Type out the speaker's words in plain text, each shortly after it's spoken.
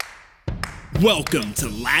Welcome to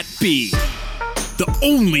Lat B, the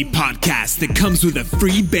only podcast that comes with a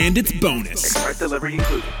free Bandits bonus. Express delivery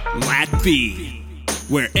included. Lat B,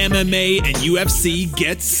 where MMA and UFC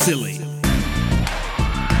get silly.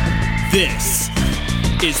 This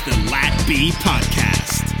is the Lat B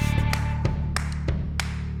podcast.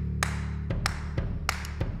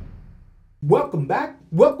 Welcome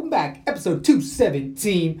back, episode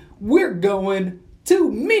 217. We're going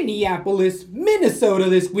to Minneapolis, Minnesota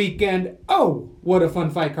this weekend. Oh, what a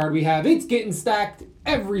fun fight card we have. It's getting stacked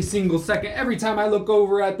every single second. Every time I look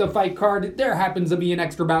over at the fight card, there happens to be an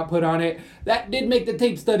extra bout put on it. That did make the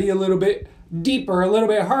tape study a little bit deeper, a little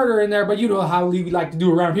bit harder in there, but you know how we like to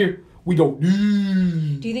do around here. We go Do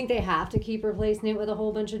you think they have to keep replacing it with a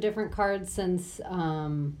whole bunch of different cards since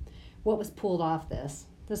what was pulled off this?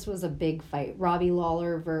 This was a big fight. Robbie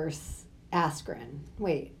Lawler versus Askren.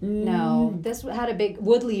 Wait, no. This had a big...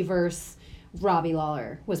 Woodley versus Robbie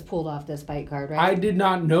Lawler was pulled off this fight card, right? I did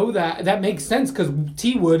not know that. That makes sense because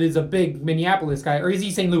T. Wood is a big Minneapolis guy. Or is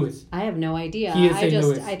he St. Louis? I have no idea. He is St.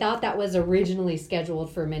 Louis. I thought that was originally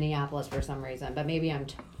scheduled for Minneapolis for some reason, but maybe I'm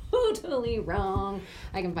totally wrong.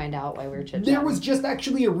 I can find out why we're chit-chatting. There was just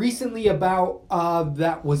actually recently about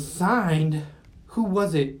that was signed. Who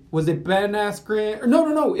was it? Was it Ben Askren?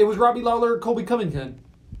 No. It was Robbie Lawler, Colby Covington.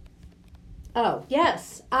 Oh,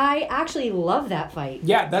 yes. I actually love that fight.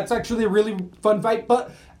 Yeah, that's actually a really fun fight,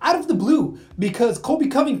 but out of the blue, because Colby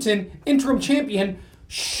Covington, interim champion,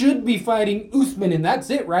 should be fighting Usman, and that's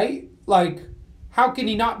it, right? Like, how can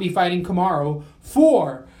he not be fighting Kamaru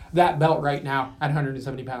for that belt right now at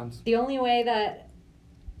 170 pounds? The only way that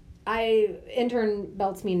intern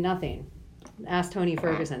belts mean nothing. Ask Tony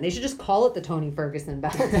Ferguson. They should just call it the Tony Ferguson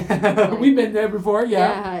belt. We've been there before,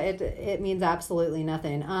 yeah. Yeah, it means absolutely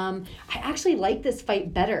nothing. I actually like this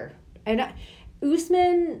fight better. And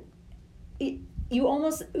Usman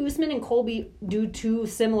and Colby do too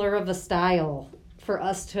similar of a style for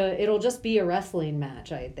us to. It'll just be a wrestling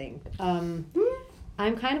match, I think. I'm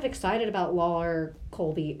kind of excited about Lawler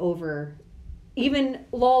Colby over even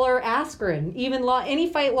Lawler Askren, any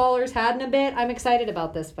fight Lawler's had in a bit. I'm excited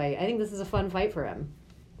about this fight. I think this is a fun fight for him.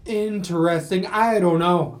 Interesting. I don't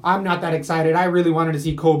know. I'm not that excited. I really wanted to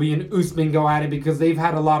see Colby and Usman go at it because they've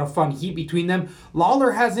had a lot of fun heat between them.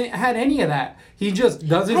 Lawler hasn't had any of that. He just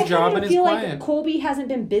does his job and is quiet. I feel like Colby hasn't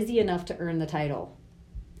been busy enough to earn the title.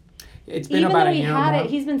 It's been about a year. Even though he had it,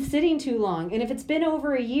 he's been sitting too long. And if it's been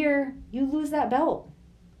over a year, you lose that belt.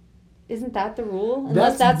 Isn't that the rule?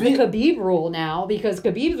 Unless that's the Khabib rule now, because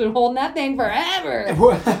Khabib's been holding that thing forever.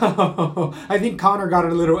 Well, I think Conor got a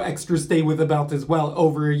little extra stay with the belt as well,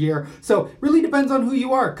 over a year. So it really depends on who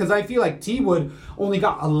you are, because I feel like T. Wood only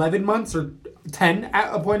got 11 months or 10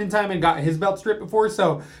 at a point in time and got his belt stripped before.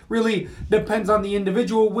 So really depends on the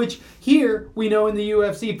individual, which here we know in the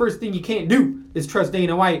UFC, first thing you can't do is trust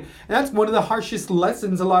Dana White. And that's one of the harshest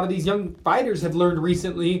lessons a lot of these young fighters have learned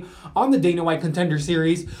recently on the Dana White Contender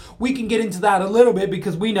Series. We can get into that a little bit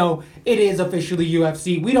because we know it is officially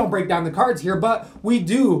UFC. We don't break down the cards here, but we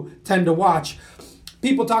do tend to watch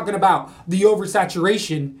people talking about the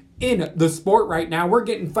oversaturation in the sport right now. We're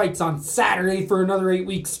getting fights on Saturday for another 8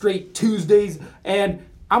 weeks straight, Tuesdays, and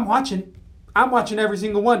I'm watching every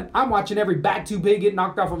single one. I'm watching every bat too big get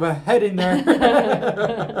knocked off of a head in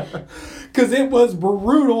there. Because it was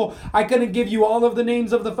brutal. I couldn't give you all of the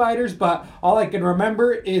names of the fighters, but all I can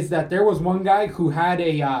remember is that there was one guy who had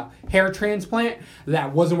a hair transplant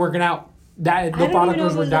that wasn't working out. That the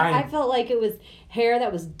follicles were dying. I felt like it was hair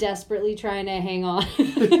that was desperately trying to hang on.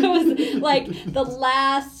 It was like the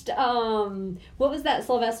last, what was that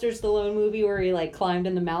Sylvester Stallone movie where he like climbed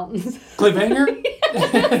in the mountains? Cliffhanger?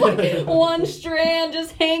 Like one strand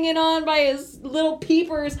just hanging on by his little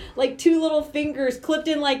peepers, like two little fingers clipped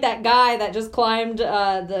in like that guy that just climbed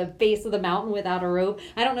the face of the mountain without a rope.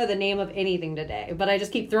 I don't know the name of anything today, but I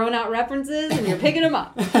just keep throwing out references and you're picking them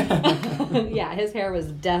up. Yeah, his hair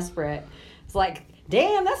was desperate. It's like,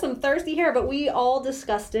 damn, that's some thirsty hair. But we all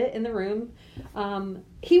discussed it in the room.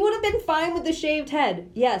 He would have been fine with the shaved head.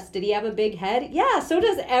 Yes. Did he have a big head? Yeah. So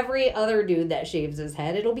does every other dude that shaves his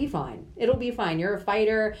head. It'll be fine. It'll be fine. You're a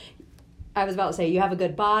fighter. I was about to say you have a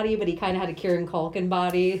good body, but he kind of had a Kieran Culkin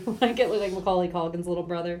body. Like it looked like Macaulay Culkin's little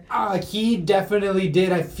brother. He definitely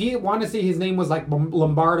did. I want to say his name was like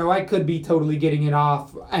Lombardo. I could be totally getting it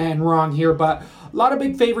off and wrong here, but a lot of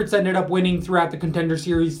big favorites ended up winning throughout the Contender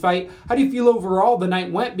Series fight. How do you feel overall the night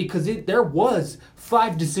went? Because there was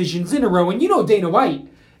 5 decisions in a row, and you know Dana White.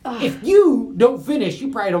 If you don't finish,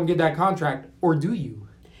 you probably don't get that contract, or do you?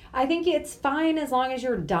 I think it's fine as long as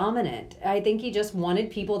you're dominant. I think he just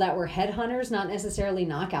wanted people that were headhunters, not necessarily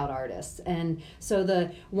knockout artists. And so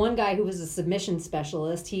the one guy who was a submission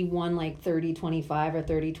specialist, he won like 30-25 or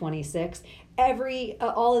 30-26.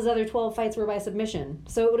 All his other 12 fights were by submission.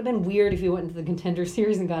 So it would have been weird if he went into the Contender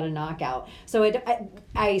Series and got a knockout. So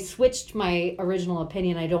I switched my original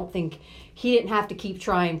opinion. I don't think he didn't have to keep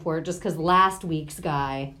trying for it just because last week's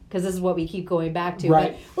guy, because this is what we keep going back to.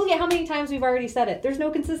 Right. But look at how many times we've already said it. There's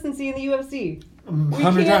no consistency in the UFC. We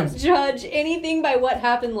 100 can't times. judge anything by what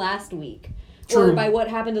happened last week. True. Or by what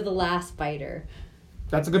happened to the last fighter.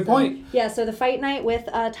 That's a good point. Yeah, so the fight night with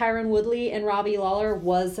Tyron Woodley and Robbie Lawler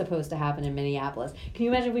was supposed to happen in Minneapolis. Can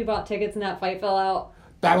you imagine if we bought tickets and that fight fell out?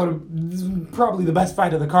 That would have probably the best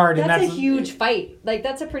fight of the card. That's a huge fight. Like,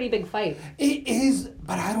 that's a pretty big fight. It is,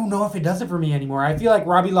 but I don't know if it does it for me anymore. I feel like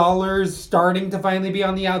Robbie Lawler's starting to finally be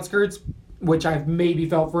on the outskirts, which I've maybe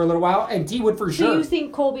felt for a little while, and T Wood for So sure. you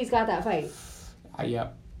think Colby's got that fight?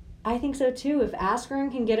 Yep. I think so too. If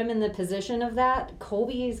Askren can get him in the position of that,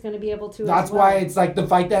 Colby is going to be able to. That's as well. why it's like the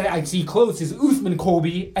fight that I see close is Usman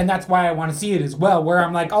Colby, and that's why I want to see it as well. Where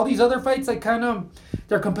I'm like, all these other fights, like kind of,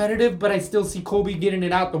 they're competitive, but I still see Colby getting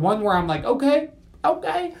it out. The one where I'm like, okay,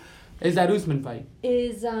 is that Usman fight.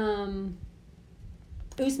 Is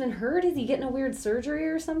Usman hurt? Is he getting a weird surgery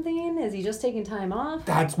or something? Is he just taking time off?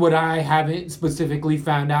 That's what I haven't specifically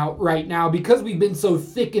found out right now because we've been so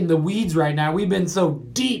thick in the weeds right now. We've been so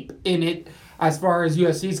deep in it as far as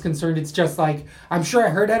UFC is concerned. It's just like, I'm sure I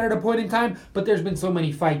heard that at a point in time, but there's been so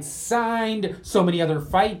many fights signed, so many other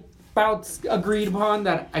fight bouts agreed upon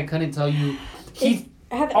that I couldn't tell you.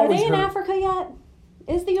 Are they in Africa yet?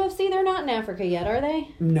 Is the UFC? They're not in Africa yet, are they?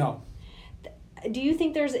 No. Do you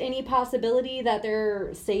think there's any possibility that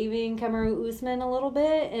they're saving Kamaru Usman a little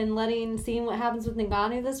bit and seeing what happens with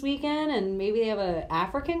Ngannou this weekend, and maybe they have an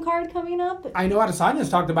African card coming up? I know Adesanya's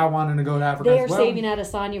talked about wanting to go to Africa They as are well. saving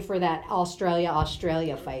Adesanya for that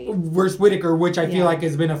Australia fight. Versus Whitaker, which I Yeah. feel like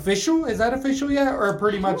has been official. Is that official yet, or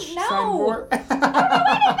pretty much No. signed for? I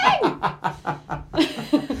don't know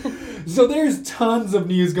anything. So there's tons of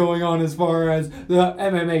news going on as far as the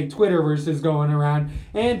MMA Twitterverse is going around,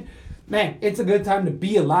 and man, it's a good time to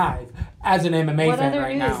be alive as an MMA What fan other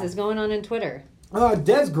right news now. is going on in Twitter?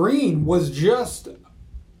 Des Green was just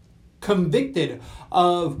convicted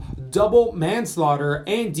of double manslaughter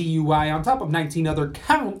and DUI on top of 19 other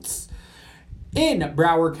counts in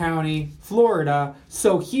Broward County, Florida.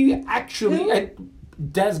 So he actually, Who?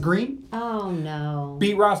 Des Green, Oh no.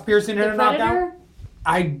 beat Ross Pearson in The a knockout. Predator?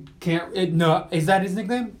 I can't. No, is that his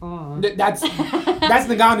nickname? Oh. That's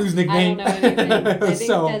Ngannou's I nickname. don't know anything. I think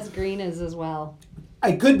So Des Green is as well.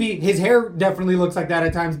 it could be. His hair definitely looks like that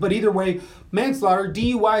at times. But either way, manslaughter,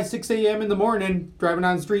 DUI, 6 a.m. in the morning, driving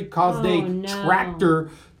on the street, caused a no. tractor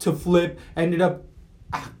to flip. Ended up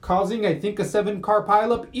causing, I think, a 7-car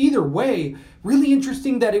pileup. Either way, really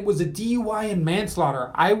interesting that it was a DUI and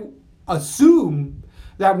manslaughter. I assume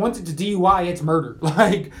that once it's a DUI, it's murder.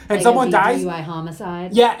 Like someone it'd be dies. DUI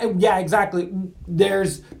homicide. Yeah, exactly.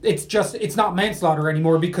 It's not manslaughter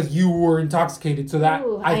anymore because you were intoxicated. So that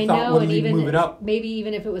Ooh, I thought know, would and even even move it up. Maybe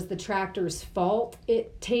even if it was the tractor's fault,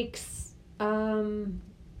 it takes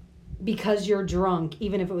because you're drunk.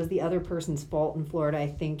 Even if it was the other person's fault in Florida, I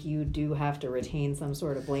think you do have to retain some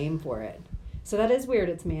sort of blame for it. So that is weird.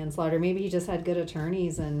 It's manslaughter. Maybe he just had good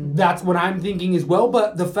attorneys and. That's what I'm thinking as well.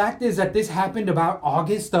 But the fact is that this happened about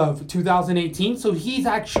August of 2018. So he's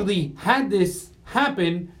actually had this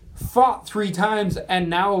happen, fought 3 times, and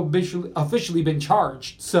now officially been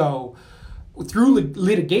charged. So through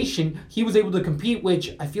litigation, he was able to compete,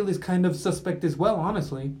 which I feel is kind of suspect as well,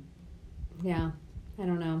 honestly. Yeah, I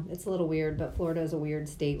don't know. It's a little weird, but Florida is a weird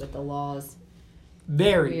state with the laws.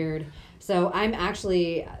 Very. Weird. So I'm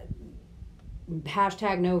actually.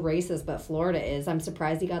 Hashtag no racist, but Florida is. I'm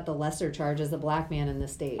surprised he got the lesser charge as a black man in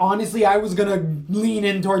this state. Honestly, I was going to lean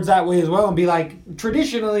in towards that way as well and be like,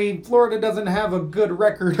 traditionally, Florida doesn't have a good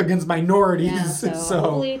record against minorities. Yeah, so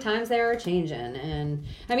hopefully times there are changing. And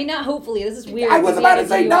I mean, not hopefully. This is weird. I was about to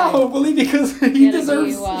say not hopefully because he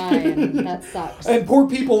deserves and that sucks. And poor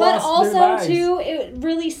people But lost their lives. also, too, it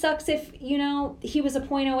really sucks if, he was a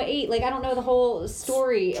 .08. Like, I don't know the whole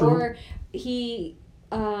story. True. Or he,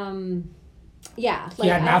 yeah. He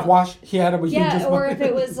had mouthwash. He had a huge Yeah, or if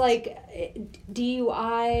it was like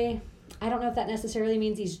DUI, I don't know if that necessarily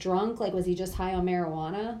means he's drunk. Like, was he just high on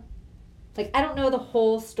marijuana? Like, I don't know the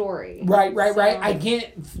whole story. Right. I can't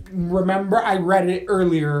remember. I read it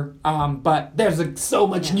earlier, but there's so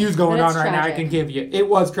much news going on right now I can give you. It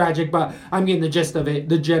was tragic, but I'm getting the gist of it,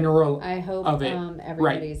 the general I hope of it.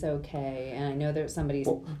 everybody's okay. And I know that somebody's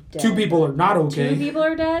dead. 2 people are not okay. 2 people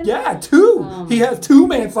are dead? Yeah, 2. He has 2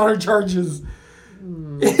 manslaughter charges.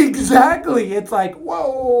 Exactly. It's like,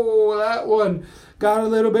 whoa, that one got a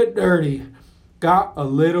little bit dirty. But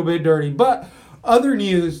other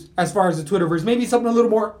news, as far as the Twitterverse, maybe something a little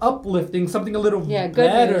more uplifting, something a little good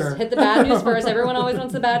better. News. Hit the bad news first. Everyone always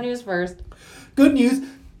wants the bad news first. Good news,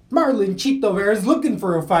 Marlon Chito Vera is looking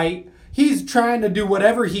for a fight. He's trying to do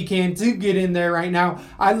whatever he can to get in there right now.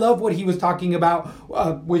 I love what he was talking about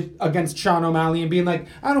against Sean O'Malley and being like,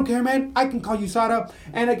 I don't care, man. I can call you Sada.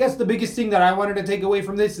 And I guess the biggest thing that I wanted to take away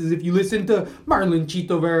from this is if you listen to Marlon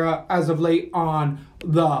Chito Vera as of late on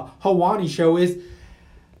the Hawani show is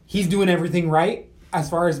he's doing everything right as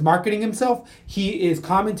far as marketing himself. He is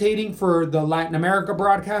commentating for the Latin America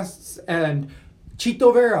broadcasts. And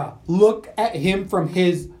Chito Vera, look at him from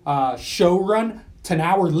his show run to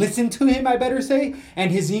now, or listen to him, I better say.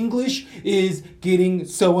 And his English is getting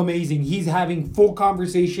so amazing. He's having full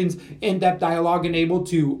conversations, in-depth dialogue, and able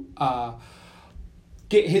to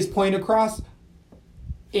get his point across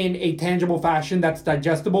in a tangible fashion that's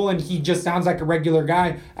digestible. And he just sounds like a regular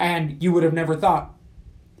guy. And you would have never thought,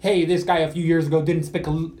 hey, this guy a few years ago didn't speak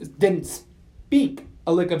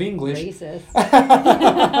a lick of English. Racist.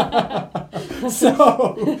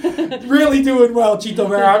 So, really doing well, Chito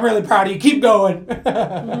Vera. I'm really proud of you. Keep going. You're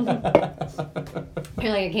like,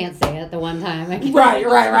 I can't say it the one time. Right.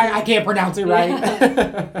 I can't pronounce it right.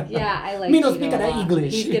 Yeah, I like Me no Chito speak a lot.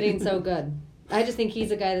 English. He's getting so good. I just think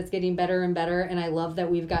he's a guy that's getting better and better, and I love that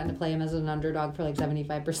we've gotten to play him as an underdog for like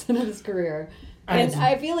 75% of his career. And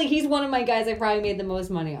I feel like he's one of my guys I probably made the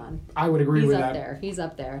most money on. I would agree with that. He's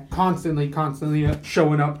up there. Constantly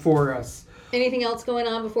showing up for us. Anything else going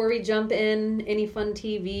on before we jump in? Any fun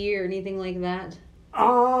TV or anything like that?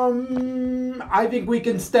 I think we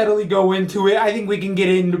can steadily go into it. I think we can get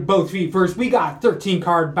into both feet first. We got 13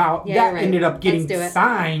 card bout. Yeah, that right. ended up getting Let's do it.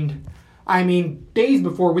 signed. I mean, days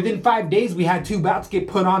before, within 5 days, we had 2 bouts get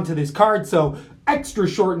put onto this card. So extra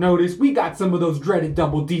short notice. We got some of those dreaded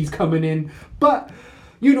double Ds coming in. But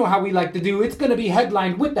you know how we like to do. It's going to be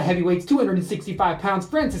headlined with the heavyweights, 265 pounds.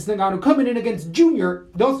 Francis Ngannou coming in against Junior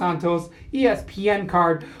Dos Santos, ESPN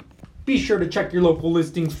card. Be sure to check your local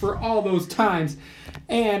listings for all those times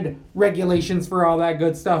and regulations for all that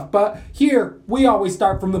good stuff. But here, we always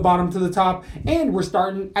start from the bottom to the top, and we're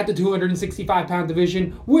starting at the 265-pound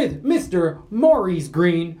division with Mr. Maurice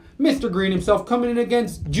Green. Mr. Green himself coming in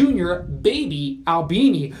against Junior Baby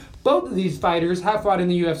Albini. Both of these fighters have fought in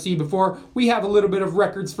the UFC before. We have a little bit of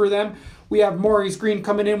records for them. We have Maurice Green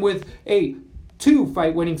coming in with a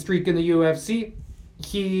 2-fight winning streak in the UFC.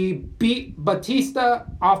 He beat Batista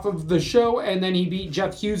off of the show, and then he beat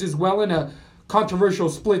Jeff Hughes as well in a controversial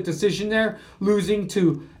split decision there, losing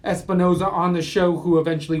to Espinoza on the show, who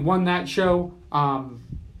eventually won that show.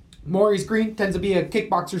 Maurice Green tends to be a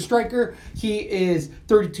kickboxer striker. He is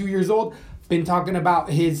 32 years old. Been talking about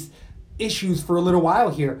his issues for a little while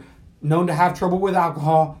here. Known to have trouble with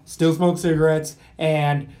alcohol, still smoke cigarettes,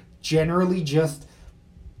 and generally just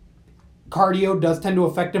cardio does tend to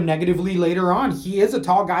affect him negatively later on. He is a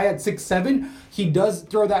tall guy at 6'7". He does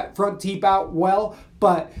throw that front teep out well,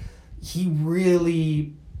 but he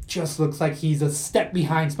really just looks like he's a step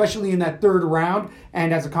behind, especially in that 3rd round.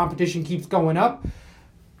 And as the competition keeps going up,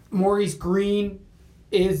 Maurice Green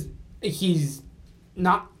he's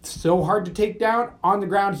not so hard to take down. On the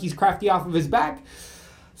ground, he's crafty off of his back.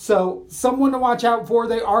 So, someone to watch out for.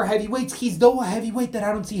 They are heavyweights. He's, though, a heavyweight that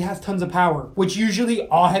I don't see has tons of power. Which usually,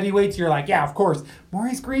 all heavyweights, you're like, yeah, of course.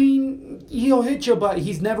 Maurice Green, he'll hit you, but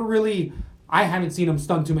he's never really... I haven't seen him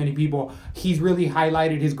stun too many people. He's really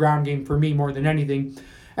highlighted his ground game for me more than anything.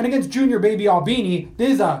 And against Junior Baby Albini,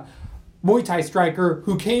 this is a Muay Thai striker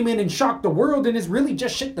who came in and shocked the world and has really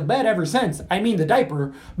just shit the bed ever since. I mean the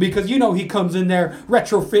diaper, because you know he comes in there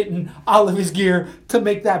retrofitting all of his gear to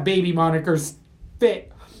make that baby moniker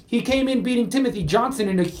fit. He came in beating Timothy Johnson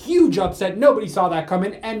in a huge upset. Nobody saw that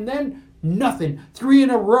coming. And then nothing. 3 in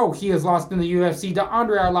a row he has lost in the UFC to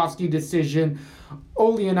Andrei Arlovsky decision,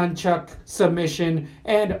 Oleanchuk submission,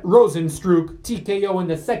 and Rosenstruck TKO in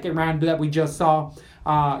the 2nd round that we just saw.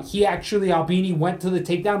 Albini went to the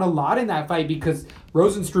takedown a lot in that fight because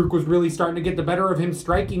Rosenstruck was really starting to get the better of him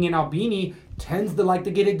striking, and Albini tends to like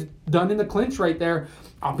to get it done in the clinch right there.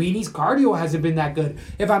 Albini's cardio hasn't been that good.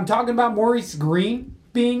 If I'm talking about Maurice Green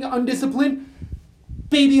being undisciplined,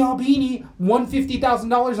 Baby Albini won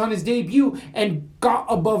 $50,000 on his debut and got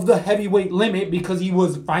above the heavyweight limit because he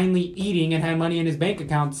was finally eating and had money in his bank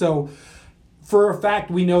account. So, for a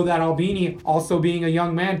fact, we know that Albini, also being a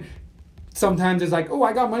young man, sometimes is like, oh,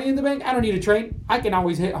 I got money in the bank. I don't need to train. I can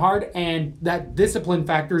always hit hard. And that discipline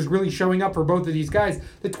factor is really showing up for both of these guys.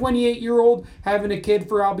 The 28-year-old having a kid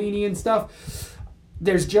for Albini and stuff,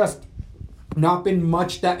 there's just not been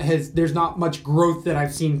much there's not much growth that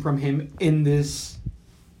I've seen from him in this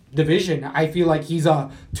division. I feel like he's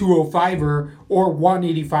a 205er or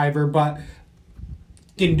 185er, but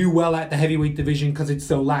can do well at the heavyweight division because it's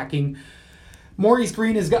so lacking. Maurice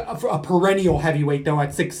Green has got a perennial heavyweight, though, at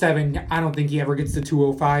 6'7". I don't think he ever gets to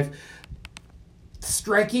 205.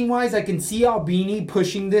 Striking-wise, I can see Albini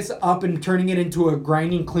pushing this up and turning it into a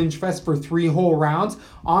grinding clinch fest for 3 whole rounds.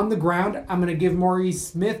 On the ground, I'm going to give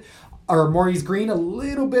Maurice Green a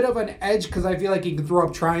little bit of an edge because I feel like he can throw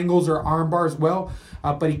up triangles or arm bars well,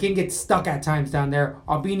 but he can get stuck at times down there.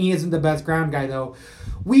 Albini isn't the best ground guy, though.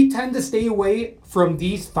 We tend to stay away from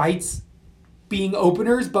these fights being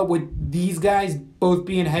openers, but with these guys both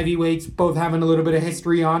being heavyweights, both having a little bit of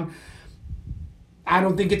history on, I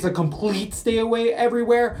don't think it's a complete stay away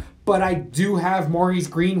everywhere, but I do have Maurice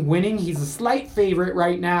Green winning. He's a slight favorite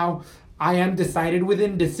right now. I am decided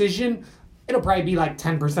within decision. It'll probably be like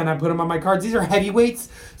 10% I put him on my cards. These are heavyweights,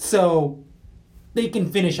 so they can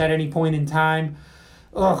finish at any point in time.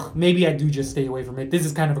 Maybe I do just stay away from it. This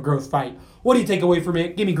is kind of a gross fight. What do you take away from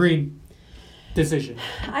it? Give me Green. Decision.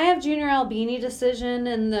 I have Junior Albini decision,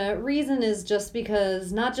 and the reason is just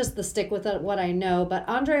because, not just the stick with what I know, but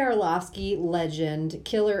Andrei Arlovsky, legend,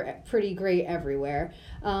 killer, pretty great everywhere.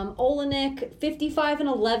 Olenek,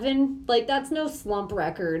 55-11, like, that's no slump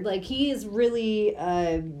record. Like, he is really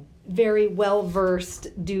a very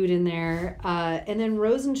well-versed dude in there. And then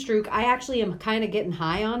Rosenstruck, I actually am kind of getting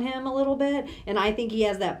high on him a little bit, and I think he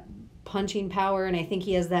has that punching power, and I think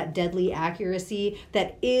he has that deadly accuracy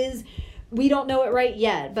that is... We don't know it right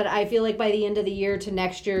yet, but I feel like by the end of the year to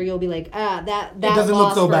next year, you'll be like, that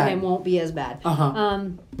loss for him won't be as bad.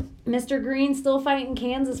 Mr. Green's still fighting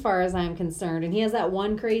Kansas, as far as I'm concerned, and he has that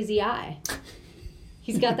one crazy eye.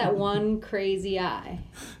 He's got that one crazy eye.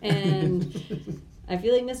 And I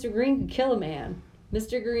feel like Mr. Green could kill a man.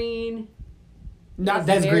 Mr. Green Not is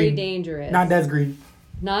Des very Green. dangerous. Not Des Green.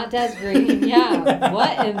 Not Des Green. Yeah.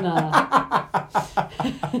 What in the...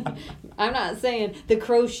 I'm not saying the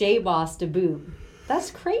crochet boss to boot.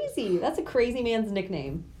 That's crazy. That's a crazy man's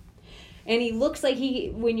nickname. And he looks like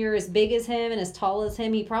when you're as big as him and as tall as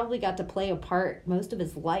him, he probably got to play a part most of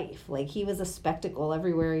his life. Like, he was a spectacle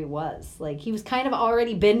everywhere he was. Like, he was kind of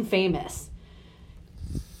already been famous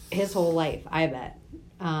his whole life, I bet.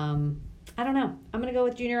 I don't know. I'm going to go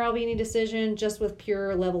with Junior Albini decision, just with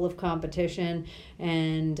pure level of competition.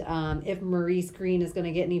 And if Maurice Green is going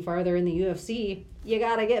to get any farther in the UFC, you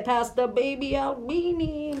got to get past the baby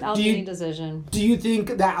Albini decision. Do you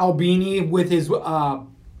think that Albini, with his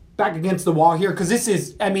back against the wall here, because this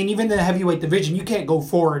is, I mean, even in the heavyweight division, you can't go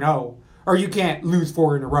 4-0, or you can't lose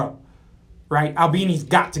 4 in a row, right? Albini's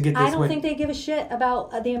got to get this win. I don't think they give a shit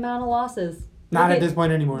about the amount of losses. Not at this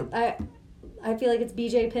point anymore. I feel like it's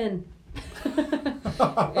BJ Penn.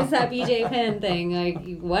 It's that BJ Penn thing.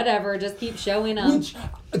 Like, whatever, just keep showing up. Which,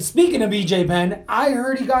 speaking of BJ Penn, I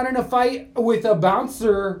heard he got in a fight with a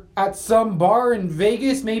bouncer at some bar in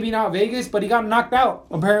Vegas. Maybe not Vegas, but he got knocked out,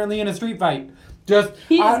 apparently, in a street fight.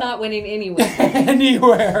 He's not winning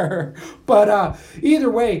anywhere. But either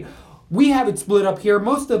way, we have it split up here.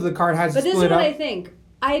 Most of the card has it split up. But this is what I think.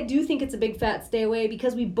 I do think it's a big fat stay away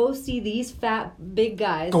because we both see these fat big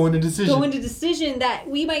guys go into decision that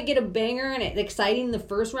we might get a banger and exciting in the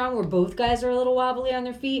first round where both guys are a little wobbly on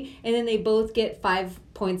their feet, and then they both get 5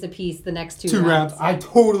 points apiece the next two rounds. I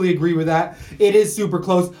totally agree with that. It is super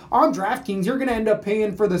close. On DraftKings, you're going to end up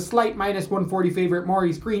paying for the slight -140 favorite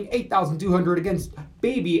Maurice Green, $8,200 against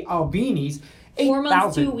baby Albini's 8,000. 4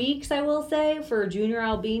 months, 2 weeks, I will say, for Junior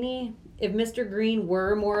Albini. If Mr. Green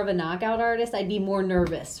were more of a knockout artist, I'd be more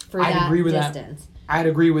nervous for that distance. I'd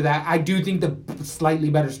agree with that. I do think the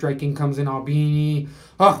slightly better striking comes in Albini.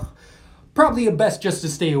 Probably a best just to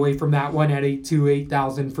stay away from that one at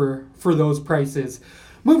 8,000 for those prices.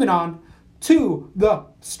 Moving on to the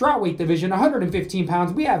strawweight division, 115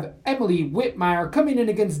 pounds. We have Emily Whitmire coming in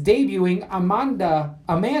against debuting Amanda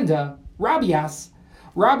Rabias.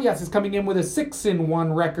 Rabias is coming in with a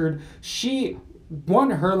 6-1 record. She won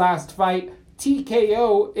her last fight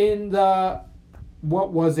TKO in the,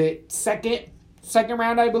 second second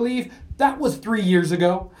round, I believe. That was 3 years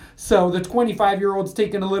ago. So the 25-year-old's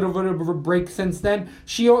taken a little bit of a break since then.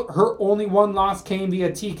 Her only one loss came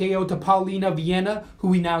via TKO to Paulina Viana, who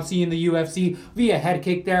we now see in the UFC, via head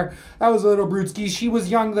kick there. That was a little brutski. She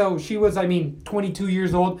was young, though. She was, 22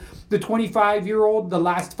 years old. The 25-year-old, the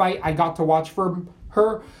last fight I got to watch for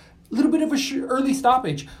her, a little bit of a early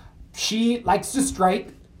stoppage. She likes to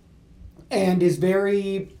strike and is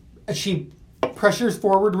she pressures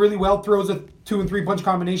forward really well, throws a 2 and 3 punch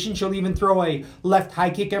combination. She'll even throw a left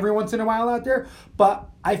high kick every once in a while out there. But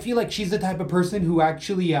I feel like she's the type of person who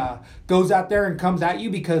actually goes out there and comes at you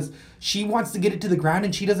because she wants to get it to the ground,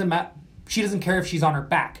 and she doesn't care if she's on her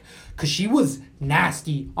back, because she was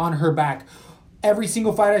nasty on her back. Every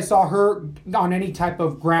single fight I saw her on any type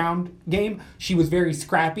of ground game, she was very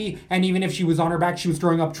scrappy. And even if she was on her back, she was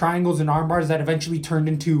throwing up triangles and arm bars that eventually turned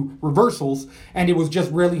into reversals. And it was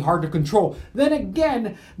just really hard to control. Then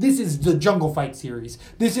again, this is the Jungle Fight series.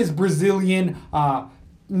 This is Brazilian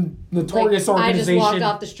notorious organization. I just walked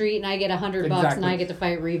off the street and I get $100 and I get to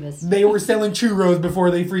fight Rivas. They were selling churros before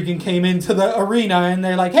they freaking came into the arena. And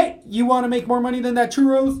they're like, hey, you want to make more money than that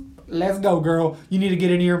churros? Let's go, girl. You need to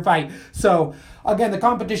get in here and fight. So, again, the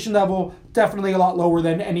competition level, definitely a lot lower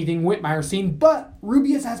than anything Whitmire's seen. But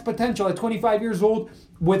Rubius has potential at 25 years old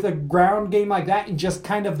with a ground game like that and just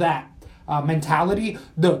kind of that mentality.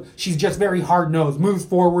 She's just very hard-nosed, moves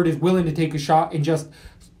forward, is willing to take a shot and just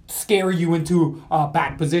scare you into a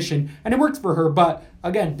bad position. And it works for her. But,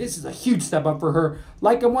 again, this is a huge step up for her.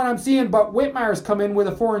 Like what I'm seeing, but Whitmire's come in with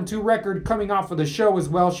a 4-2 record coming off of the show as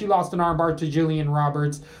well. She lost an armbar to Jillian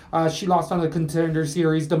Roberts. She lost on the Contender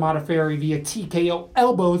Series to Modafferi via TKO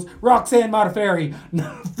elbows. Roxanne Modafferi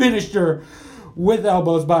finished her with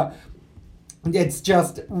elbows, but it's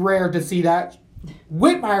just rare to see that.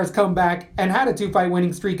 Whitmire's come back and had a 2-fight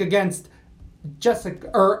winning streak against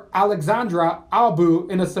Alexandra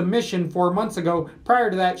Albu in a submission 4 months ago.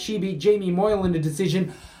 Prior to that, she beat Jamie Moyle in a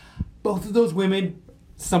decision. Both of those women,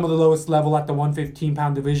 some of the lowest level at the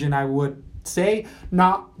 115-pound division, I would say.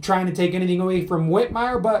 Not trying to take anything away from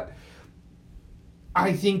Whitmire, but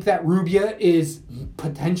I think that Rubia is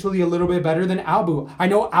potentially a little bit better than Albu. I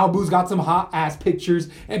know Albu's got some hot-ass pictures,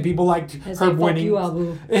 and people liked her winning. Fuck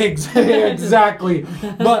you, Albu. Exactly.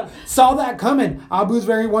 But saw that coming. Albu's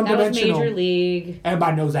very one-dimensional. That was Major League.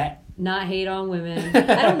 Everybody knows that. Not hate on women.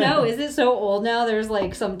 I don't know. Is it so old now? There's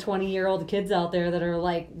like some 20-year-old kids out there that are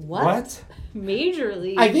like, what? Major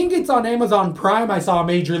League. I think it's on Amazon Prime. I saw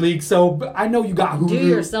Major League, so I know you got Hulu. Do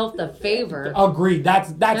yourself the favor. Agreed.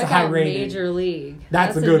 That's a high rating. Major League.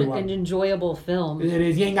 That's a good one. An enjoyable film. It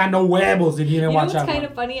is. You ain't got no huevos if you didn't watch that. You know what's kind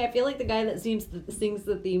of funny? I feel like the guy that sings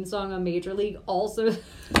the theme song on Major League also.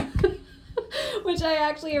 Which I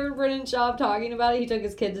actually heard Brennan Schaub talking about it. He took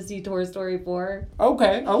his kid to see Toy Story 4.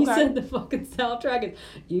 Okay. He said the fucking soundtrack is,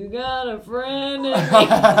 you got a friend in me.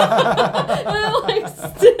 And I'm like,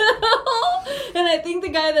 still? And I think the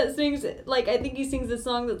guy that sings, like, I think he sings this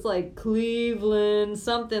song that's like Cleveland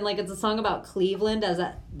something. Like, it's a song about Cleveland as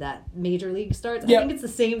that Major League starts. Yep. I think it's the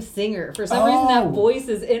same singer. For some reason, that voice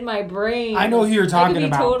is in my brain. I know who you're talking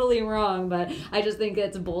about. I could be totally wrong, but I just think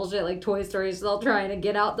it's bullshit. Like, Toy Story is still trying to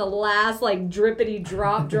get out the last, like, drippity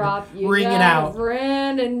drop. You ring got it out. A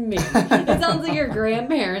friend and me. It sounds like your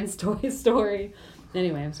grandparents' Toy Story.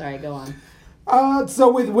 Anyway, I'm sorry. Go on. So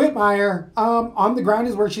with Whitmire, on the ground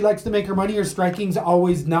is where she likes to make her money. Her striking's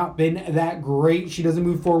always not been that great. She doesn't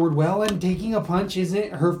move forward well, and taking a punch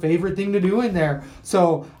isn't her favorite thing to do in there.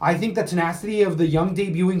 So I think the tenacity of the young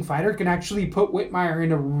debuting fighter can actually put Whitmire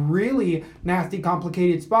in a really nasty,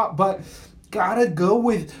 complicated spot. But gotta go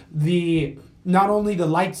with not only the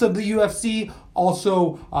lights of the UFC,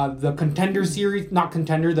 also the Contender Series,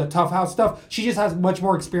 the Tough House stuff. She just has much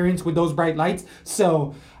more experience with those bright lights.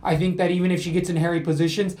 So I think that even if she gets in hairy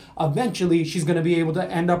positions, eventually she's going to be able to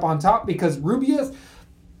end up on top, because Rubius,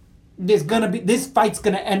 this fight's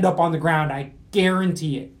going to end up on the ground. I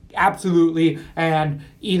guarantee it. Absolutely. And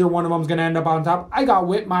either one of them is going to end up on top. I got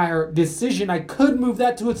Whitmire decision. I could move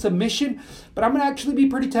that to a submission, but I'm going to actually be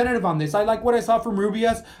pretty tentative on this. I like what I saw from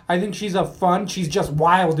Rubius. I think she's she's just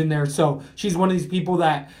wild in there. So she's one of these people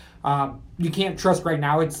that you can't trust right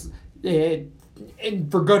now. And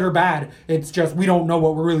for good or bad, it's just we don't know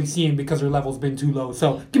what we're really seeing because her level's been too low.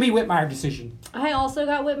 So give me Whitmire decision. I also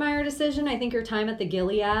got Whitmire decision. I think her time at the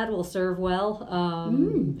Gilead will serve well.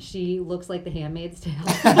 She looks like the Handmaid's Tale.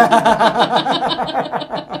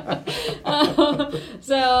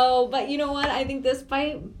 But you know what? I think this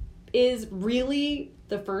fight is really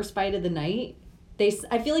the first fight of the night.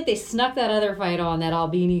 I feel like they snuck that other fight on, that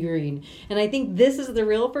Albini Green. And I think this is the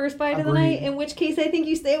real first fight of the night, in which case I think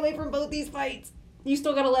you stay away from both these fights. you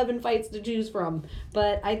still got 11 fights to choose from.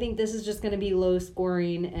 But I think this is just going to be low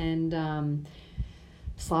scoring and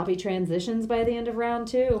sloppy transitions by the end of round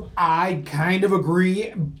 2. I kind of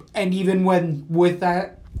agree. And even with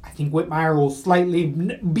that, I think Whitmire will slightly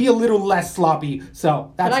be a little less sloppy.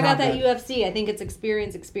 So that's But I got not that good. UFC. I think it's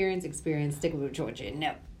experience. Stick with Georgia.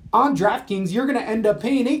 No. On DraftKings, you're going to end up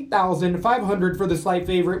paying $8,500 for the slight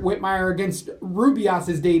favorite Whitmire against Rubias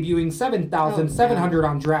is debuting $7,700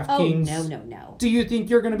 on DraftKings. Oh, no. Do you think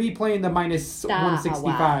you're going to be playing the minus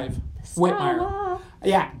 165 Whitmire? Stop.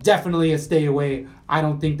 Yeah, definitely a stay away. I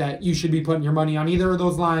don't think that you should be putting your money on either of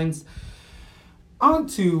those lines. On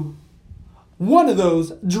to one of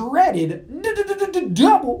those dreaded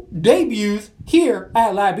double debuts here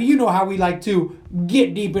at Labby. You know how we like to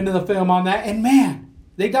get deep into the film on that. And man,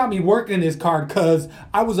 they got me working this card because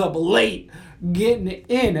I was up late getting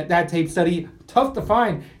in at that tape study. Tough to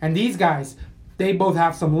find. And these guys, they both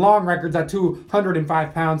have some long records at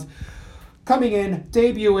 205 pounds. Coming in,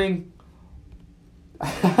 debuting.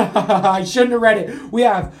 I shouldn't have read it. We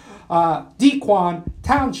have Dequan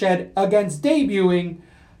Townshend against debuting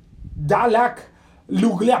Dalak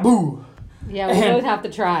Luglabu. Yeah, we both have to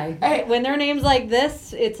try. Hey. When their names like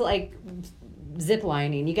this, it's like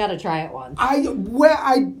ziplining. You got to try it once.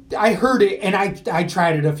 I heard it and I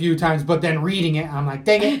tried it a few times, but then reading it, I'm like,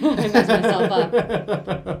 dang it. I messed myself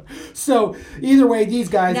up. So either way, these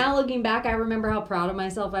guys. Now looking back, I remember how proud of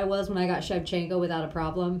myself I was when I got Shevchenko without a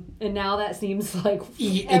problem, and now that seems like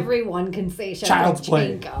everyone can say Shevchenko. Child's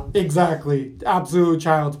play. Exactly. Absolute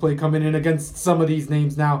child's play coming in against some of these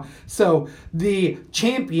names now. So the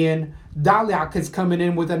champion, Dalyak, is coming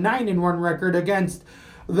in with a 9-1 record against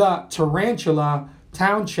the Tarantula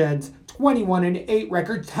Townshend's 21-8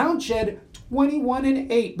 record. Townshend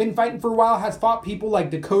 21-8. Been fighting for a while. Has fought people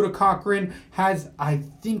like Dakota Cochran. Has, I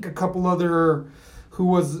think, a couple other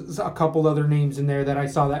names in there that I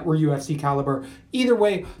saw that were UFC caliber. Either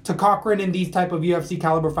way, to Cochran and these type of UFC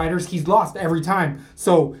caliber fighters, he's lost every time.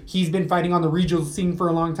 So he's been fighting on the regional scene for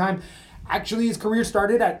a long time. Actually, his career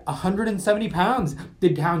started at 170 pounds,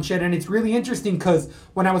 did Townshend, and it's really interesting because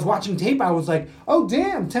when I was watching tape, I was like, oh,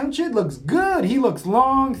 damn, Townshend looks good. He looks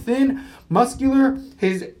long, thin, muscular.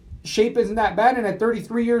 His shape isn't that bad, and at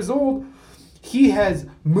 33 years old, he has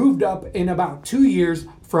moved up in about 2 years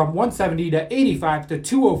from 170 to 85 to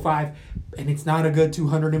 205, and it's not a good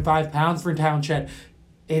 205 pounds for Townshend.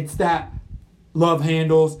 It's that love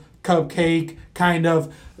handles, cupcake kind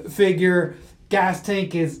of figure. Gas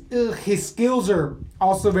tank is, his skills are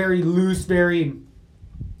also very loose,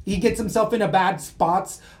 he gets himself into bad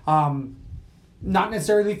spots, not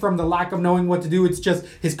necessarily from the lack of knowing what to do, it's just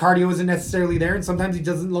his cardio isn't necessarily there, and sometimes he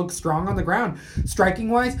doesn't look strong on the ground. Striking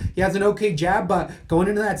wise, he has an okay jab, but going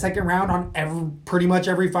into that second round on pretty much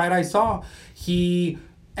every fight I saw, he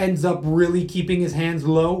ends up really keeping his hands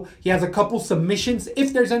low. He has a couple submissions.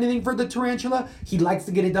 If there's anything for the Tarantula, he likes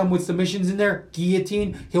to get it done with submissions in there.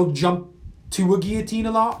 Guillotine, he'll jump to a guillotine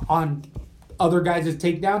a lot on other guys'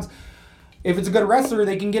 takedowns. If it's a good wrestler,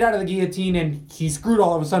 they can get out of the guillotine and he's screwed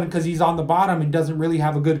all of a sudden because he's on the bottom and doesn't really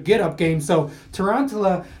have a good get-up game. So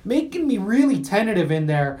Tarantula making me really tentative in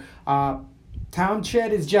there.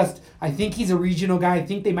 Townshend is just, I think he's a regional guy. I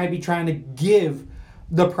think they might be trying to give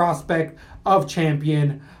the prospect of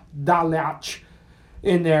champion Dalach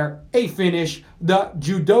in there a finish. The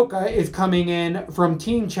judoka is coming in from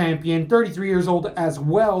team champion, 33 years old as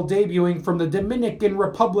well, debuting from the Dominican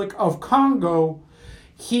Republic of Congo.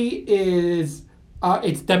 He is,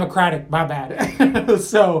 it's Democratic, my bad.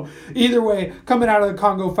 So either way, coming out of the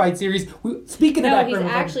Congo Fight Series. Speaking of that, he's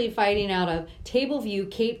actually fighting out of Tableview,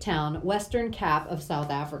 Cape Town, Western Cape of South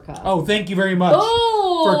Africa. Oh, thank you very much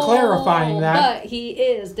for clarifying that. But he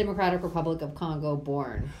is Democratic Republic of Congo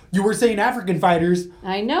born. You were saying African fighters.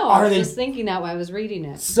 I know. I was just thinking that while I was reading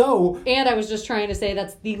it. So. And I was just trying to say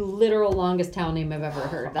that's the literal longest town name I've ever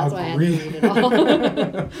heard. That's why I had to read it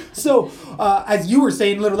all. So, as you were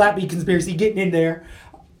saying, Little Lappy Conspiracy, getting in there,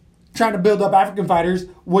 trying to build up African fighters.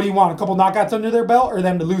 What do you want? A couple knockouts under their belt or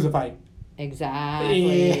them to lose a fight?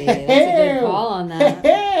 Exactly. That's a good call on that.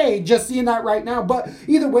 Hey, just seeing that right now. But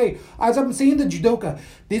either way, as I'm saying, the judoka,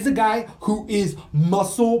 this is a guy who is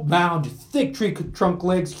muscle bound, thick trunk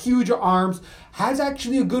legs, huge arms, has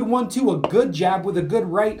actually a good 1-2, a good jab with a good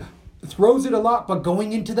right, throws it a lot, but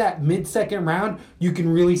going into that mid-second round, you can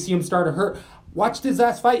really see him start to hurt. Watched his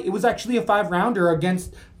last fight. It was actually a 5-rounder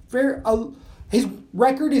against his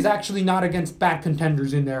record is actually not against bad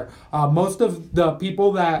contenders in there. Most of the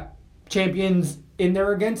people that champions in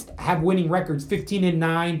there against have winning records,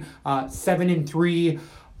 15-9, 7-3,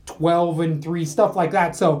 12-3, stuff like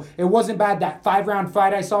that. So it wasn't bad. That 5-round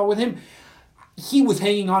fight I saw with him, he was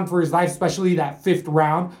hanging on for his life, especially that 5th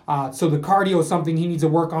round. So the cardio is something he needs to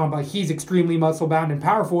work on, but he's extremely muscle-bound and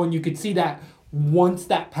powerful, and you could see that once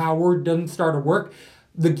that power doesn't start to work,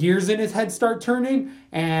 the gears in his head start turning,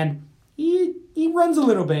 and he runs a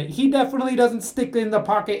little bit. He definitely doesn't stick in the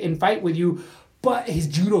pocket and fight with you, but his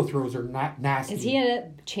judo throws are not nasty. Is he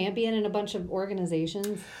a champion in a bunch of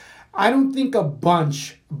organizations? I don't think a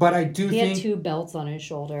bunch, but I do think... He had 2 belts on his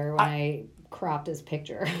shoulder when I cropped his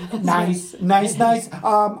picture. Nice.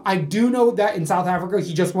 I do know that in South Africa,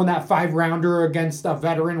 he just won that 5-rounder against a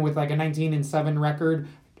veteran with like a 19-7 record.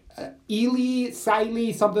 Eli,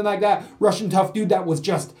 Siley, something like that. Russian tough dude that was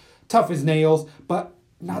just tough as nails, but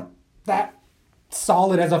not that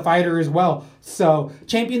solid as a fighter as well. So,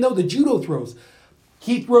 champion though, the judo throws.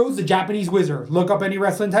 He throws the Japanese whizzer. Look up any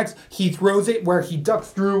wrestling text. He throws it where he ducks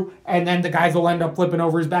through, and then the guys will end up flipping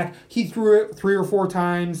over his back. He threw it 3 or 4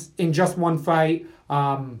 times in just one fight.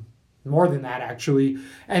 More than that, actually.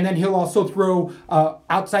 And then he'll also throw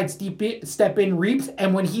outside step-in reaps,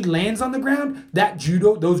 and when he lands on the ground,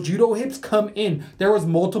 those judo hips come in. There was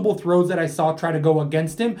multiple throws that I saw try to go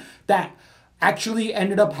against him that actually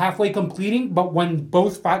ended up halfway completing, but when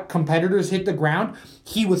both competitors hit the ground,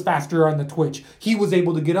 he was faster on the twitch. He was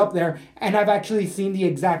able to get up there, and I've actually seen the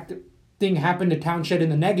exact thing happen to Townshed in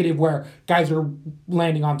the negative where guys are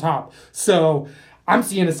landing on top. So I'm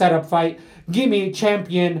seeing a setup fight. Give me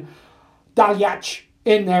champion Dalyac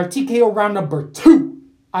in there. TKO round number 2.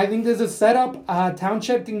 I think there's a setup.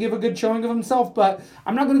 Townshed can give a good showing of himself, but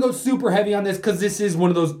I'm not going to go super heavy on this because this is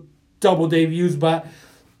one of those double debuts, but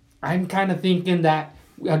I'm kind of thinking that,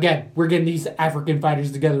 again, we're getting these African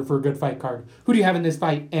fighters together for a good fight card. Who do you have in this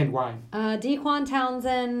fight and why? Dequan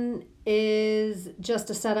Townsend is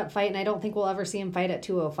just a setup fight, and I don't think we'll ever see him fight at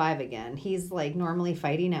 205 again. He's like normally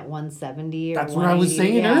fighting at 170 or That's what I was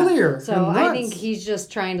saying earlier. So I think he's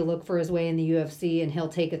just trying to look for his way in the UFC, and he'll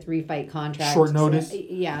take a 3-fight contract. Short notice.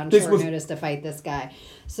 On short notice to fight this guy.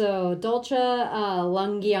 So Dolce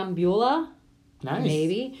Lungiambula. Nice.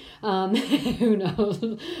 Maybe. Who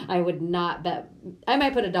knows? I would not bet. I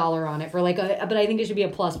might put $1 on it for but I think it should be a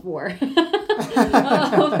 +4.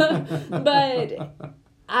 But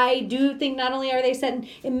I do think not only are they setting,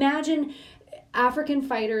 imagine African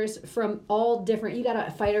fighters from all different, you got a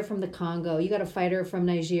fighter from the Congo, you got a fighter from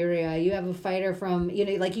Nigeria, you have a fighter from,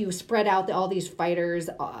 you spread out all these fighters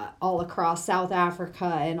all across South Africa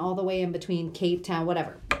and all the way in between Cape Town,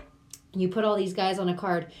 whatever. You put all these guys on a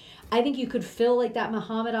card. I think you could fill like that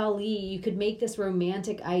Muhammad Ali. You could make this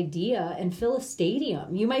romantic idea and fill a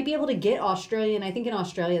stadium. You might be able to get Australian. I think in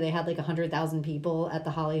Australia they had like 100,000 people at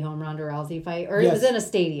the Holly Holm Ronda Rousey fight, or It was in a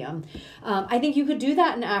stadium. I think you could do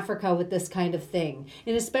that in Africa with this kind of thing,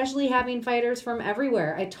 and especially having fighters from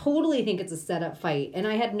everywhere. I totally think it's a setup fight, and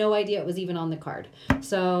I had no idea it was even on the card.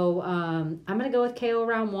 So I'm gonna go with KO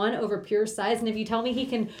round 1 over pure size. And if you tell me he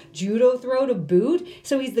can judo throw to boot,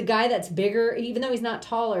 so he's the guy that's bigger, even though he's not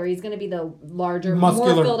taller, he's going to be the larger, more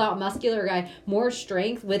filled out, muscular guy, more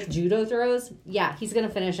strength with judo throws. Yeah, he's going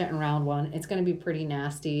to finish it in round 1. It's going to be pretty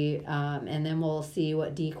nasty. And then we'll see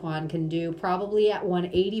what Dequan can do. Probably at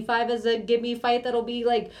 185 as a gimme fight that'll be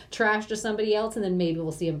like trash to somebody else. And then maybe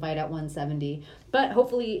we'll see him fight at 170. But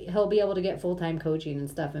hopefully he'll be able to get full-time coaching and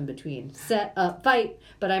stuff in between. Set up, fight,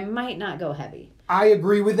 but I might not go heavy. I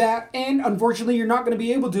agree with that, and unfortunately you're not going to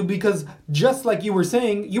be able to because just like you were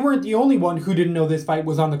saying, you weren't the only one who didn't know this fight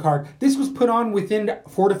was on the card. This was put on within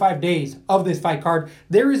 4 to 5 days of this fight card.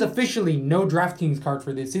 There is officially no DraftKings card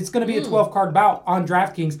for this. It's going to be a 12-card bout on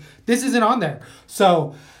DraftKings. This isn't on there.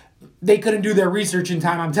 So they couldn't do their research in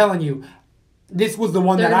time, I'm telling you. This was the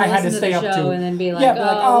one that I had to stay up to. And then be like,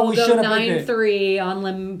 we should have 9-3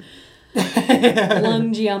 on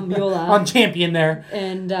Lungiambula. On champion there.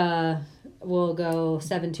 And we'll go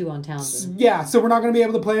 7-2 on Townsend. Yeah, so we're not going to be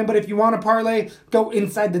able to play him, but if you want to parlay, go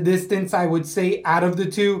inside the distance. I would say out of the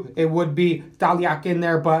two, it would be Dalyac in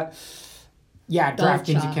there, but yeah,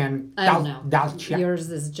 DraftKings you can. I don't know. Dalyac. Yours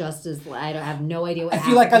is just as, I have no idea what I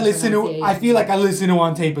feel like I listen to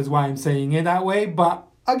on tape is why I'm saying it that way, but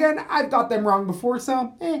again, I've got them wrong before,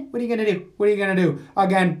 so what are you going to do? What are you going to do?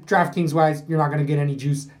 Again, DraftKings-wise, you're not going to get any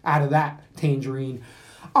juice out of that tangerine.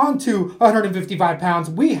 On to 155 pounds,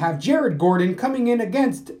 we have Jared Gordon coming in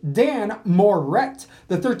against Dan Moret.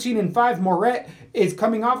 The 13-5 Moret is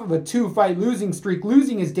coming off of a 2-fight losing streak,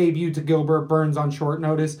 losing his debut to Gilbert Burns on short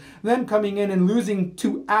notice, then coming in and losing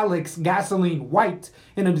to Alex Gasoline White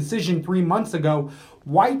in a decision 3 months ago.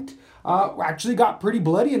 White actually got pretty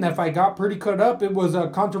bloody in that fight, got pretty cut up. It was a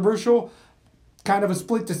controversial, kind of a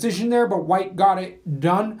split decision there, but White got it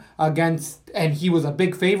done and he was a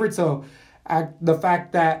big favorite, so the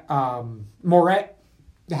fact that Moret,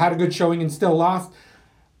 had a good showing and still lost.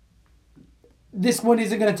 This one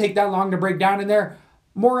isn't going to take that long to break down in there.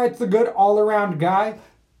 Moret's a good all-around guy.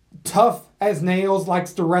 Tough as nails,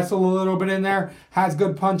 likes to wrestle a little bit in there, has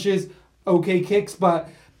good punches, okay kicks, but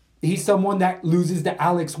he's someone that loses to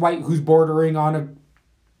Alex White, who's bordering on a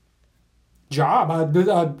job,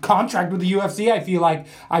 a contract with the UFC. I feel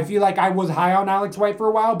like I was high on Alex White for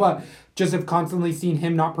a while, but just have constantly seen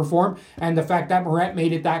him not perform, and the fact that Moret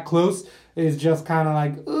made it that close is just kind of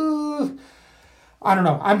like, I don't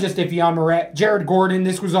know. I'm just iffy on Moret. Jared Gordon,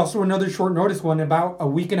 this was also another short notice one. About a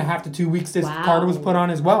week and a half to 2 weeks this card was put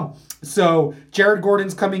on as well. So Jared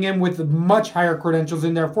Gordon's coming in with much higher credentials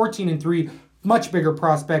in there, 14-3, much bigger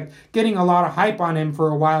prospect, getting a lot of hype on him for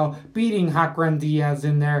a while, beating Hakran Diaz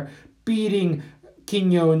in there, beating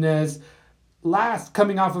Quinones, last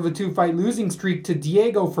coming off of a 2-fight losing streak to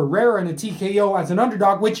Diego Ferreira in a TKO as an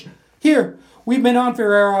underdog, which here, we've been on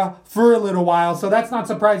Ferreira for a little while, so that's not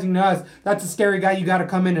surprising to us. That's a scary guy you got to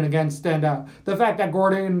come in against. And the fact that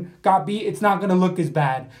Gordon got beat, it's not going to look as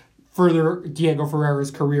bad. Further, Diego Ferreira's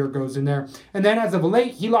career goes in there. And then as of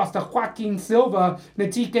late, he lost to Joaquin Silva in a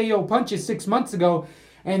TKO punches 6 months ago.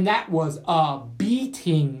 And that was a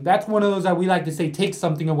beating. That's one of those that we like to say takes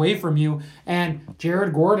something away from you. And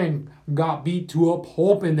Jared Gordon got beat to a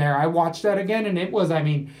pulp in there. I watched that again, and it was,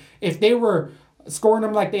 if they were scoring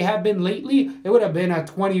them like they have been lately, it would have been a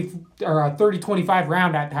 20 or a 30-25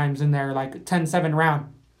 round at times in there, like 10-7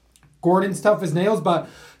 round. Gordon's tough as nails, but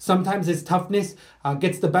sometimes his toughness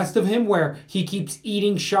gets the best of him, where he keeps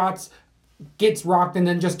eating shots, gets rocked, and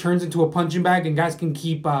then just turns into a punching bag, and guys can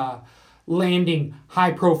keep landing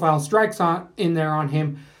high-profile strikes in there on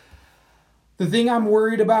him. The thing I'm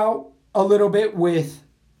worried about a little bit with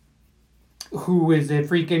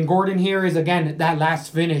freaking Gordon here is, again, that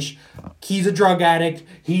last finish. He's a drug addict.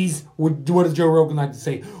 What does Joe Rogan like to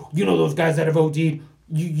say? You know those guys that have OD'd?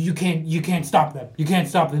 You can't stop them. You can't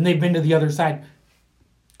stop them. They've been to the other side.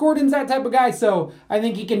 Gordon's that type of guy, so I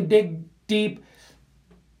think he can dig deep.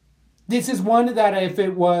 This is one that if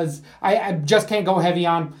it was, I just can't go heavy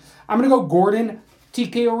on. I'm going to go Gordon.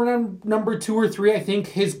 TKO number 2 or 3. I think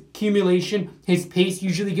his accumulation, his pace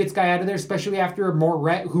usually gets guy out of there, especially after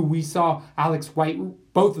Moret, who we saw Alex White,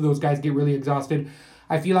 both of those guys get really exhausted.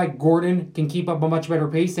 I feel like Gordon can keep up a much better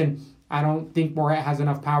pace, and I don't think Moret has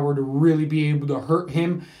enough power to really be able to hurt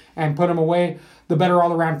him and put him away. The better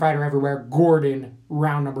all-around fighter everywhere, Gordon,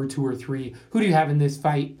 round number 2 or 3. Who do you have in this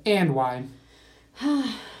fight, and why?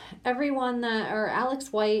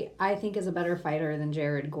 Alex White, I think, is a better fighter than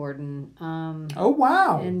Jared Gordon. Oh,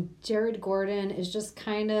 wow. And Jared Gordon is just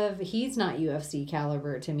he's not UFC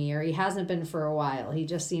caliber to me, or he hasn't been for a while. He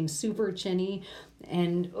just seems super chinny.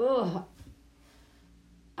 And,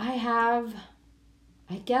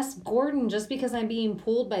 I guess Gordon, just because I'm being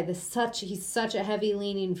pulled by he's such a heavy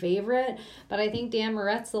leaning favorite, but I think Dan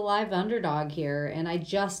Moret's the live underdog here, and I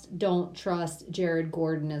just don't trust Jared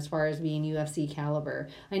Gordon as far as being UFC caliber.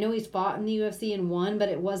 I know he's fought in the UFC and won, but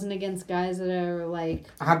it wasn't against guys that are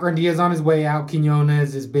like... Hakran Diaz on his way out.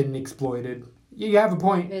 Quinones has been exploited. You have a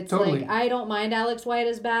point. It's totally. like, I don't mind Alex White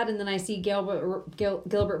as bad, and then I see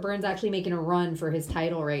Gilbert Burns actually making a run for his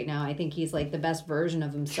title right now. I think he's like the best version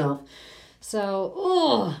of himself. Sure.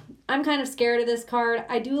 So, I'm kind of scared of this card.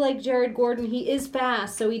 I do like Jared Gordon. He is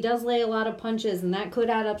fast, so he does lay a lot of punches, and that could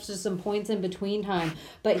add up to some points in between time.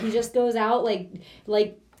 But he just goes out like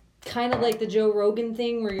kind of like the Joe Rogan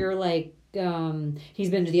thing, where you're like, he's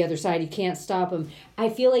been to the other side, you can't stop him. I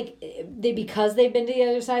feel like because they've been to the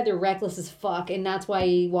other side, they're reckless as fuck, and that's why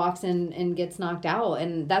he walks in and gets knocked out,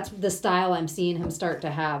 and that's the style I'm seeing him start to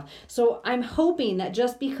have. So I'm hoping that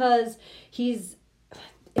just because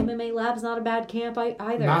MMA Lab's not a bad camp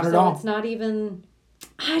either. Not at all. It's not even...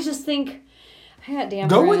 I just think... I got Dan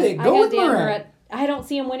Go Moret. with it. Go with Moret. I don't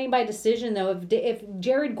see him winning by decision, though. If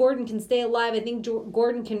Jared Gordon can stay alive, I think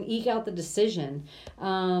Gordon can eke out the decision.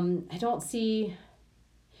 I don't see...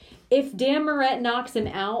 If Dan Moret knocks him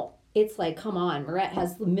out, it's like, come on, Moret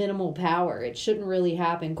has minimal power. It shouldn't really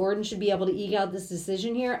happen. Gordon should be able to eke out this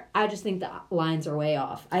decision here. I just think the lines are way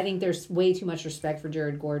off. I think there's way too much respect for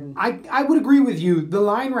Jared Gordon. I would agree with you. The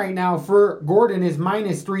line right now for Gordon is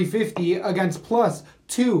minus 350 against plus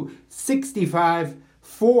 265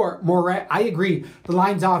 for Moret. I agree. The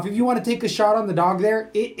line's off. If you want to take a shot on the dog there,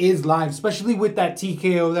 it is live, especially with that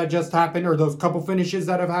TKO that just happened, or those couple finishes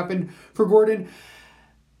that have happened for Gordon.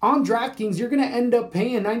 On DraftKings, you're going to end up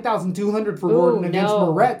paying $9,200 for Gordon against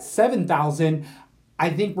Moret, $7,000. I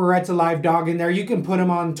think Moret's a live dog in there. You can put him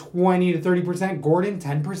on 20 to 30%. Gordon,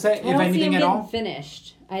 10%, if anything at all.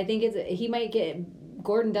 Finished. I think he might get...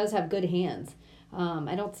 Gordon does have good hands.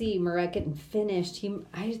 I don't see Moret getting finished.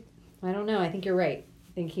 I don't know. I think you're right.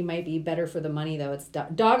 think he might be better for the money, though. It's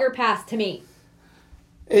dog or pass to me.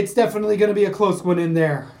 It's definitely going to be a close one in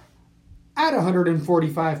there. At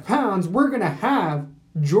 145 pounds, we're going to have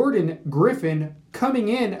Jordan Griffin coming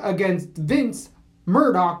in against Vince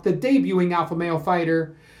Murdoch, the debuting alpha male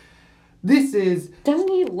fighter. This is... Doesn't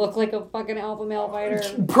he look like a fucking alpha male fighter?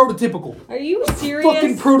 Prototypical. Are you serious?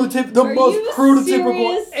 Fucking prototypical. The Are most you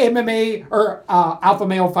prototypical serious? MMA or alpha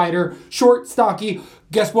male fighter. Short, stocky.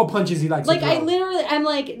 Guess what punches he likes to Like, throw? I'm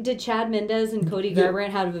like, did Chad Mendez and Cody Garbrandt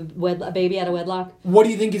have a baby out of wedlock? What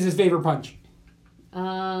do you think is his favorite punch?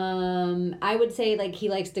 I would say, like, he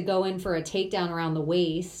likes to go in for a takedown around the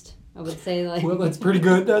waist. I would say, like... Well, that's pretty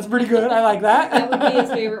good. That's pretty good. I like that. That would be his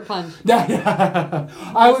favorite punch.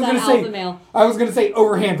 I was gonna say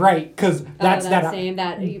overhand right, because that's that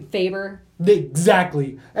Faber.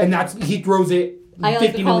 Exactly, and he throws it. I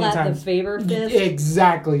like to call that times. the Faber fist.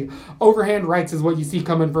 Exactly. Overhand rights is what you see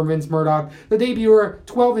coming from Vince Murdoch. The debuter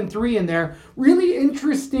 12-3 in there. Really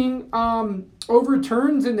interesting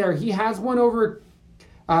overturns in there. He has one over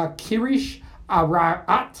Kirish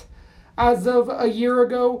Araat as of a year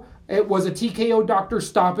ago. It was a TKO doctor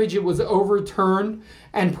stoppage. It was overturned.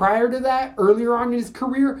 And prior to that, earlier on in his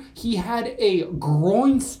career, he had a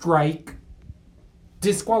groin strike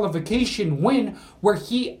disqualification win where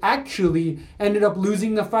he actually ended up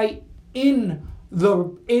losing the fight in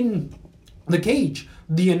the cage.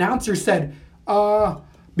 The announcer said,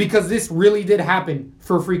 because this really did happen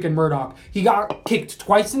for freaking Murdoch. He got kicked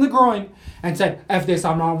twice in the groin and said, F this,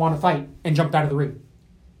 I don't want to fight, and jumped out of the ring.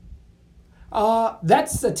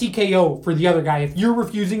 That's a TKO for the other guy. If you're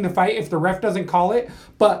refusing to fight, if the ref doesn't call it,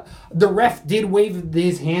 but the ref did wave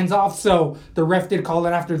his hands off, so the ref did call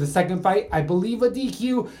it after the second fight. I believe a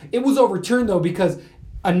DQ. It was overturned though because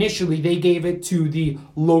initially they gave it to the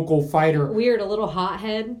local fighter. Weird, a little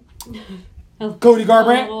hothead. Cody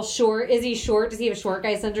Garbrandt. A little short. Is he short? Does he have a short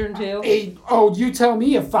guy syndrome too? You tell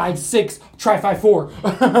me. A 5'6", try 5'4".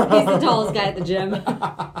 He's the tallest guy at the gym.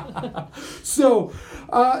 So,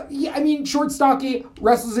 yeah, I mean, short, stocky,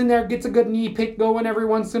 wrestles in there, gets a good knee pick going every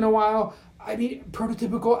once in a while. I mean,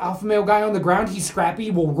 prototypical alpha male guy on the ground. He's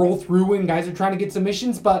scrappy, will roll through when guys are trying to get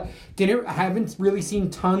submissions, but haven't really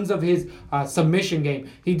seen tons of his submission game.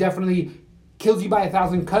 He definitely kills you by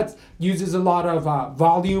 1,000 cuts, uses a lot of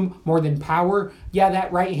volume more than power. Yeah,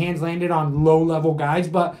 that right hand's landed on low-level guys,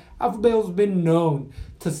 but Alpha Male's been known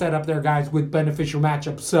to set up their guys with beneficial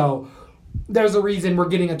matchups. So there's a reason we're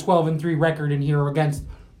getting a 12-3 record in here against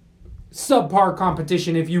subpar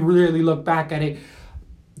competition if you really look back at it.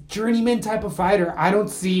 Journeyman type of fighter, I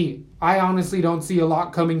honestly don't see a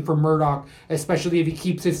lot coming from Murdoch, especially if he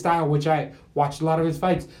keeps his style, which I watched a lot of his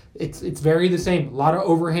fights. It's very the same. A lot of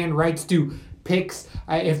overhand rights to picks.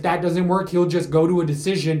 If that doesn't work, he'll just go to a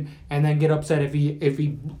decision and then get upset if he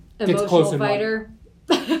gets close. Emotional fighter.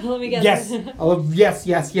 Let me guess.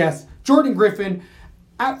 Yes. Jordan Griffin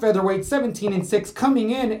at featherweight, 17-6,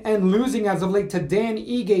 coming in and losing as of late to Dan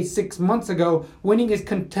Ige 6 months ago, winning his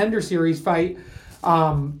Contender Series fight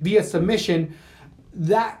via submission.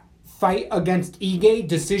 That fight against Ige,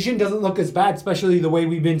 decision doesn't look as bad, especially the way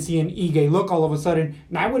we've been seeing Ige look all of a sudden.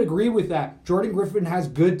 And I would agree with that. Jordan Griffin has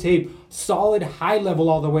good tape, solid high level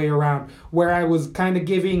all the way around, where I was kind of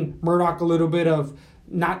giving Murdoch a little bit of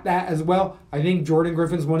not that as well. I think Jordan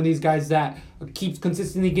Griffin's one of these guys that keeps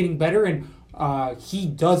consistently getting better, and he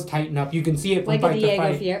does tighten up. You can see it from like fight to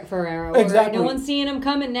fight. Diego Ferreira. Exactly. No one's seeing him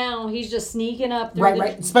coming now. He's just sneaking up.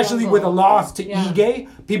 Right. Especially with a loss to Ige,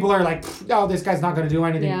 people are like, "Oh, this guy's not going to do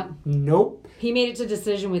anything." Yeah. Nope. He made it to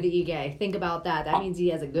decision with Ige. Think about that. That means he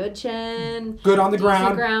has a good chin. Good on the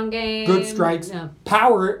ground. Ground game. Good strikes. Yeah.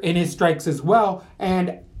 Power in his strikes as well,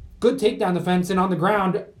 and good takedown defense. And on the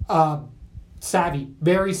ground, savvy,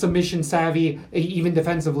 very submission savvy, even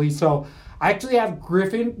defensively. So I actually have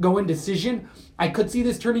Griffin going decision. I could see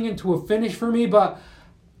this turning into a finish for me, but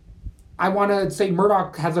I want to say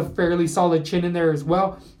Murdoch has a fairly solid chin in there as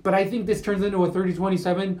well. But I think this turns into a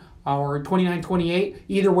 30-27 or 29-28.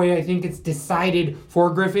 Either way, I think it's decided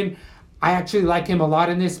for Griffin. I actually like him a lot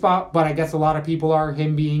in this spot, but I guess a lot of people are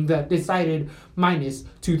him being the decided minus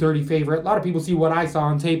 230 favorite. A lot of people see what I saw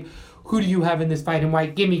on tape. Who do you have in this fight and why?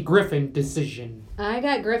 Give me Griffin decision. I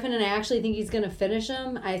got Griffin, and I actually think he's going to finish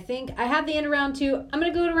him. I think I have the end of round 2. I'm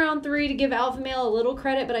going to go to round 3 to give Alpha Male a little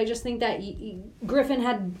credit, but I just think that Griffin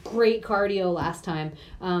had great cardio last time,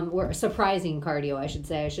 or surprising cardio, I should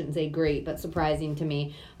say. I shouldn't say great, but surprising to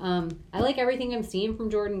me. I like everything I'm seeing from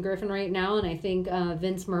Jordan Griffin right now, and I think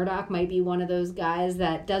Vince Murdoch might be one of those guys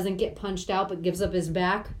that doesn't get punched out but gives up his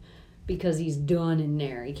back because he's done in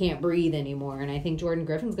there. He can't breathe anymore, and I think Jordan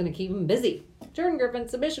Griffin's going to keep him busy. Jordan Griffin,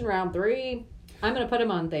 submission round 3. I'm going to put him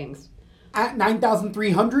on things. At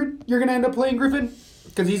 9,300, you're going to end up playing Griffin?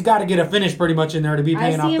 Because he's got to get a finish pretty much in there to be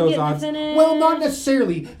paying off those odds. Well, not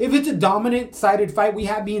necessarily. If it's a dominant-sided fight, we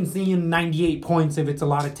have been seeing 98 points if it's a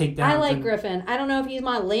lot of takedowns. I like Griffin. I don't know if he's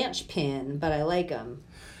my linchpin, but I like him.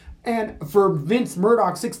 And for Vince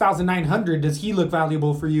Murdoch, 6,900, does he look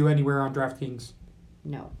valuable for you anywhere on DraftKings?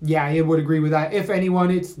 No. Yeah, I would agree with that. If anyone,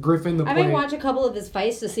 it's Griffin the play. I might watch a couple of his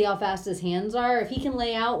fights to see how fast his hands are. If he can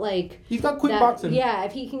lay out he's got quick boxing. Yeah,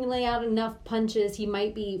 if he can lay out enough punches, he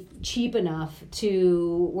might be cheap enough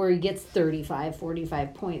to where he gets 35,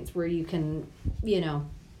 45 points where you can,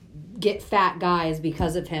 get fat guys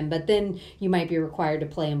because of him. But then you might be required to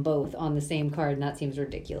play them both on the same card, and that seems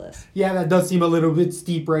ridiculous. Yeah, that does seem a little bit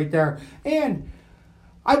steep right there. And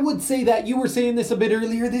I would say that you were saying this a bit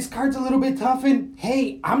earlier. This card's a little bit tough, and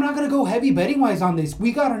hey, I'm not going to go heavy betting-wise on this.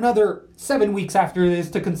 We got another 7 weeks after this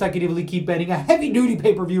to consecutively keep betting. A heavy-duty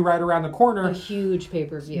pay-per-view right around the corner. A huge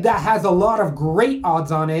pay-per-view. That has a lot of great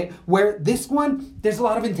odds on it, where this one, there's a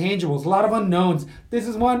lot of intangibles, a lot of unknowns. This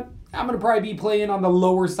is one I'm going to probably be playing on the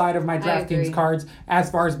lower side of my DraftKings cards as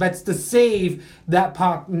far as bets to save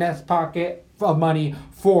that nest pocket of money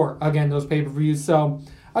for, again, those pay-per-views. So,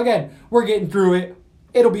 again, we're getting through it.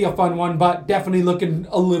 It'll be a fun one, but definitely looking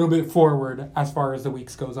a little bit forward as far as the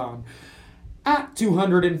weeks goes on. At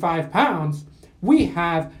 205 pounds, we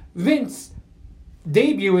have Vince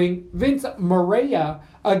Moreira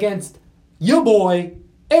against your boy,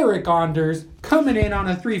 Eric Anders, coming in on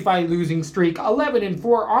a 3-fight losing streak.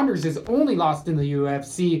 11-4. Anders is only lost in the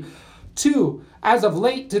UFC. 2, as of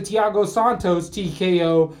late, to Thiago Santos,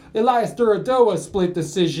 TKO, Elias Duradoa split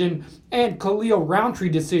decision, and Khalil Roundtree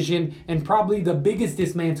decision, and probably the biggest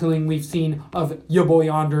dismantling we've seen of your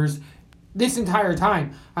boy Anders this entire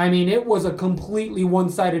time. I mean, it was a completely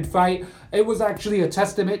one-sided fight. It was actually a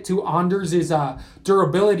testament to Anders'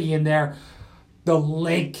 durability in there. The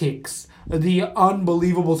leg kicks, the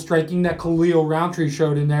unbelievable striking that Khalil Roundtree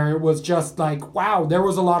showed in there. It was just like, wow, there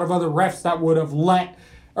was a lot of other refs that would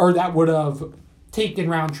have taken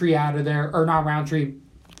Roundtree out of there, or not Roundtree,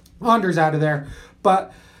 Anders out of there.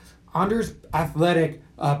 But Anders, athletic,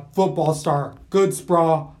 football star, good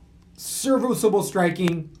sprawl, serviceable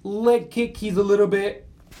striking, leg kick he's a little bit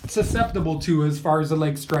susceptible to as far as the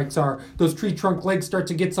leg strikes are. Those tree trunk legs start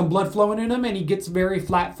to get some blood flowing in him, and he gets very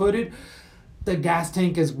flat-footed. The gas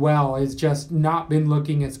tank as well has just not been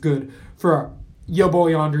looking as good for your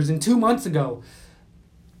boy Anders. And 2 months ago,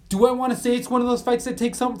 do I want to say it's one of those fights that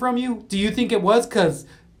takes something from you? Do you think it was? Because,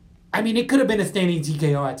 I mean, it could have been a standing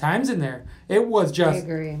TKO at times in there. It was just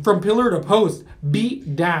from pillar to post,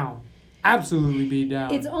 beat down. Absolutely beat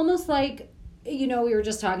down. It's almost like, we were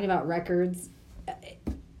just talking about records.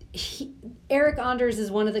 Eric Anders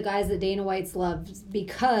is one of the guys that Dana White loves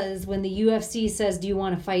because when the UFC says, do you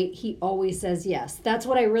want to fight? He always says yes. That's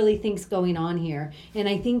what I really think's going on here. And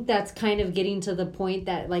I think that's kind of getting to the point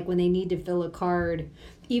that, like, when they need to fill a card,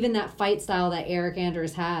 even that fight style that Eric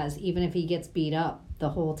Anders has, even if he gets beat up the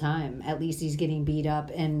whole time, at least he's getting beat up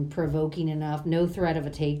and provoking enough, no threat of a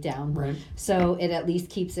takedown. Right. So it at least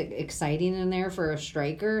keeps it exciting in there for a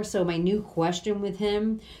striker. So my new question with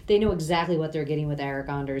him, they know exactly what they're getting with Eric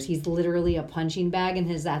Anders. He's literally a punching bag, and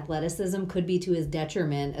his athleticism could be to his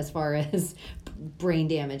detriment as far as brain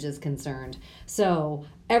damage is concerned. So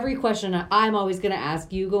every question I'm always going to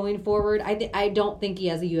ask you going forward, I don't think he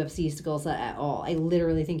has a UFC skill set at all. I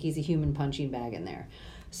literally think he's a human punching bag in there.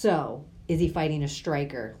 So is he fighting a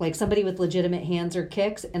striker? Like somebody with legitimate hands or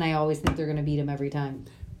kicks, and I always think they're going to beat him every time.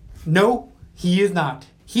 No, he is not.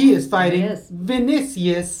 He is fighting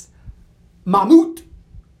Vinicius Mamut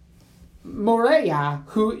Moreira,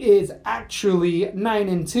 who is actually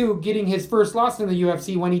 9-2, getting his first loss in the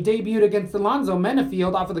UFC when he debuted against Alonzo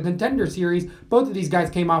Menefield off of the Contender Series. Both of these guys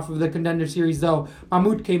came off of the Contender Series, though.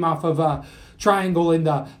 Mamut came off of a triangle in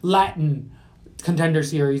the Latin Contender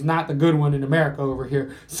Series, not the good one in America over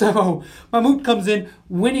here. So Mamut comes in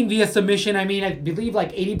winning via submission. I mean, I believe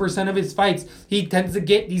like 80% of his fights, he tends to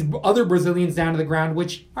get these other Brazilians down to the ground,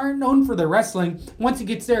 which aren't known for their wrestling. Once he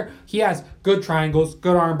gets there, he has good triangles,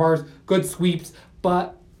 good arm bars, good sweeps,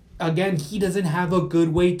 but again, he doesn't have a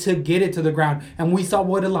good way to get it to the ground. And we saw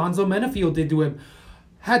what Alonzo Menefield did to him.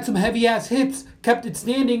 Had some heavy-ass hits, kept it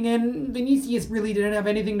standing, and Vinicius really didn't have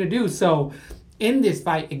anything to do. So in this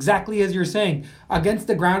fight, exactly as you're saying, against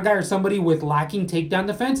the ground guy or somebody with lacking takedown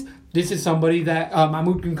defense, this is somebody that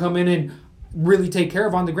Mamut can come in and really take care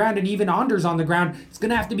of on the ground. And even Anders on the ground is going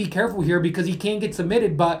to have to be careful here because he can't get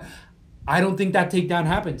submitted, but I don't think that takedown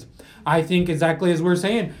happens. I think exactly as we're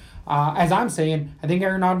saying, as I'm saying, I think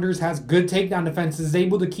Aaron Anders has good takedown defense, is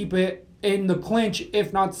able to keep it in the clinch,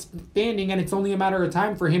 if not standing, and it's only a matter of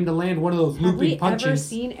time for him to land one of those looping punches. Have we ever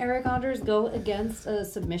seen Eric Anders go against a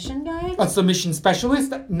submission guy? A submission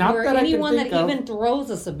specialist? Not or that anyone I can think that of. even throws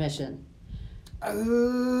a submission. This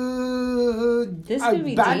could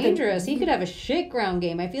be back in- dangerous. He could have a shit ground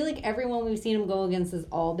game. I feel like everyone we've seen him go against has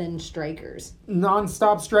all been strikers.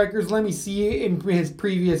 Non-stop strikers. Let me see in his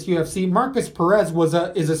previous UFC. Marcus Perez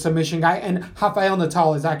is a submission guy, and Rafael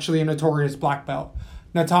Natal is actually a notorious black belt.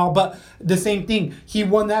 Natal, but the same thing. He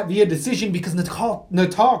won that via decision because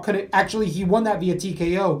Natal couldn't actually. He won that via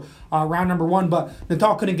TKO round number 1, but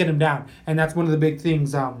Natal couldn't get him down, and that's one of the big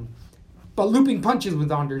things. But looping punches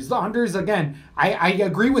with Anders. Anders, again, I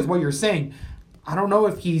agree with what you're saying. I don't know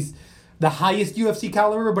if he's the highest UFC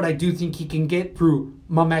caliber, but I do think he can get through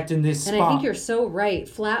Mamet in this spot. And I think you're so right.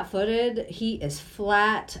 Flat-footed, he is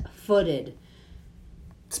flat-footed.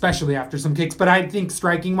 Especially after some kicks. But I think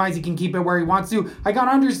striking-wise, he can keep it where he wants to. I got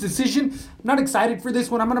Anders' decision. I'm not excited for this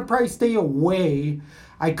one. I'm going to probably stay away.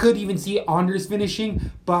 I could even see Anders finishing,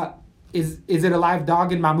 but is it a live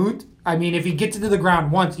dog in Mahmoud? I mean, if he gets into the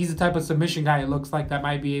ground once, he's the type of submission guy it looks like that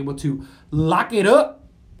might be able to lock it up.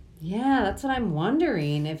 Yeah, that's what I'm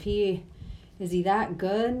wondering. Is he that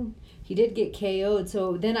good? He did get KO'd,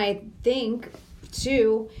 so then I think,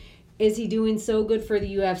 too, is he doing so good for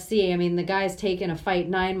the UFC? I mean, the guy's taken a fight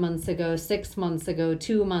 9 months ago, 6 months ago,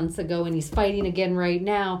 2 months ago, and he's fighting again right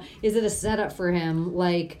now. Is it a setup for him?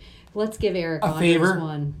 Like, let's give Eric A favor.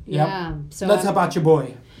 one. Yep. Yeah. So let's help out your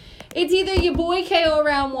boy. It's either your boy KO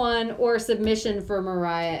round 1 or submission for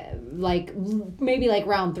Mariah, maybe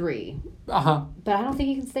round 3. Uh-huh. But I don't think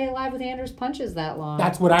he can stay alive with Anders' punches that long.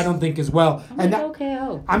 That's what I don't think as well. I'm going to go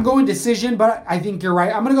KO. I'm going decision, but I think you're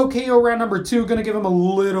right. I'm going to go KO round number 2. Going to give him a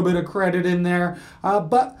little bit of credit in there.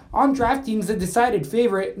 But on DraftKings, the decided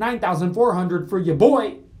favorite, 9,400 for your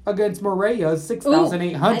boy against Moreira,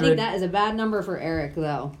 6,800. I think that is a bad number for Eric,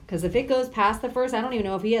 though. Because if it goes past the first, I don't even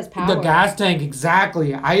know if he has power. The gas tank,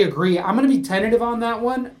 exactly. I agree. I'm going to be tentative on that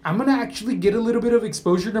one. I'm going to actually get a little bit of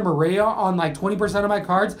exposure to Moreira on 20% of my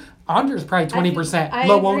cards. Anders probably 20%.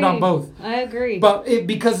 Low owned on both. I agree. But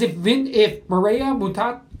because if Moreira,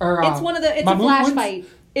 Mutat, or it's a Mahmoud flash wins, fight.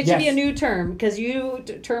 It should be a new term because you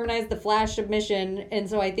terminized the flash submission, and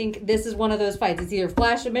so I think this is one of those fights. It's either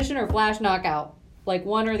flash submission or flash knockout.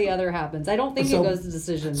 One or the other happens. I don't think it goes to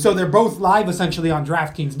decision. So they're both live essentially on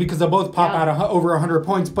DraftKings because they both pop out over 100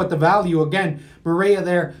 points. But the value, again, Moreira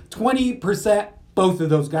there, 20%, both of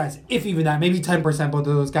those guys. If even that, maybe 10% both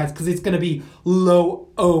of those guys because it's going to be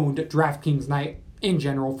low-owned DraftKings night in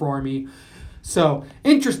general for me. So,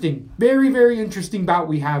 interesting. Very, very interesting bout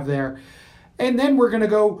we have there. And then we're going to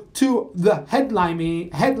go to the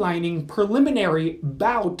headlining preliminary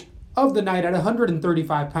bout of the night at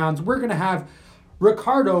 135 pounds. We're going to have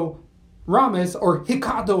Ricardo Ramos or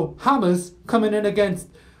Ricardo Ramos coming in against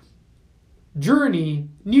Journey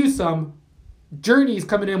Newsome. Journey's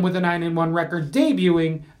coming in with a 9-1 record,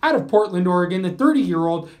 debuting out of Portland, Oregon. The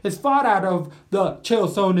 30-year-old has fought out of the Chael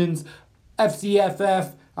Sonnen's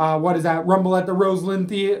FCFF. Rumble at the Roseland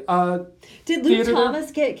Theater. Did Luke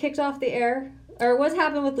Thomas get kicked off the air? Or what's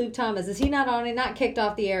happened with Luke Thomas? Is he not kicked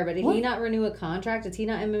off the air, but did he not renew a contract? Is he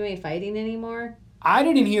not MMA fighting anymore? I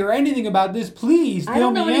didn't hear anything about this. Please fill me in. I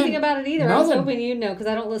don't know anything about it either. I was hoping you'd know because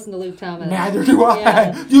I don't listen to Luke Thomas. Neither do I.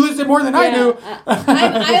 Yeah. You listen more than I do.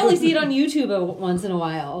 I only see it on YouTube once in a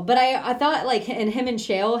while. But I thought and him and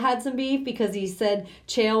Chael had some beef because he said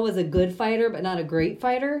Chael was a good fighter but not a great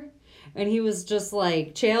fighter. And he was just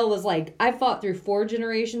Chael was I fought through 4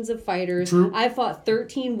 generations of fighters. True. I fought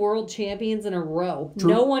 13 world champions in a row.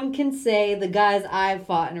 True. No one can say the guys I've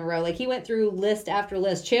fought in a row. He went through list after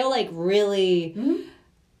list. Chael, really,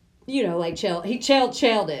 Chael, he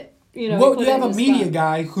chailed it. You have a media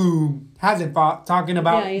guy who hasn't fought, talking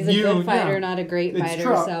about he's a good fighter, not a great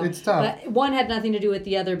fighter. It's tough. But one had nothing to do with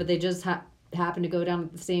the other, but they just happened to go down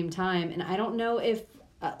at the same time. And I don't know if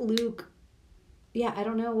Luke... Yeah, I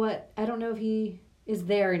don't know if he is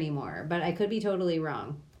there anymore, but I could be totally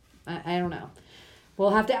wrong. I don't know.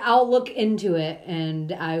 I'll look into it,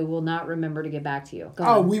 and I will not remember to get back to you.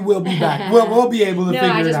 We will be back. We'll be able to figure it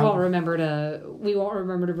out. No, I just won't remember we won't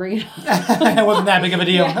remember to bring it up. It wasn't that big of a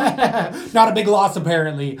deal. Yeah. Not a big loss,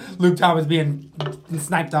 apparently. Luke Thomas being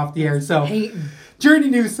sniped off the air. So, Journey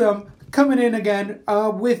Newsome coming in again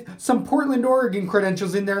with some Portland, Oregon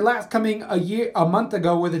credentials in there. Last coming a month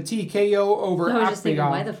ago with a TKO over I was just thinking,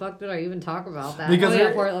 why the fuck did I even talk about that? Because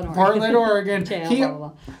Portland, Oregon.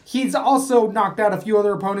 He's also knocked out a few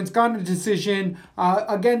other opponents, gone to decision.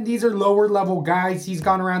 Again, these are lower level guys. He's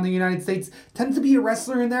gone around the United States. Tends to be a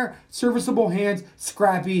wrestler in there. Serviceable hands,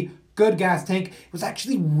 scrappy, good gas tank. It was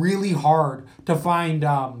actually really hard to find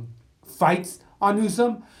fights on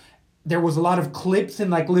Newsome. There was a lot of clips and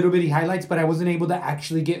like little bitty highlights, but I wasn't able to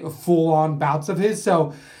actually get full-on bouts of his.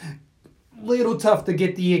 So, little tough to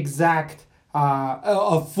get the exact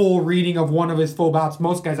a full reading of one of his full bouts.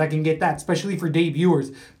 Most guys I can get that, especially for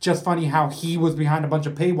debuters. Just funny how he was behind a bunch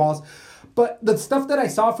of paywalls. But the stuff that I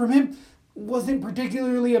saw from him wasn't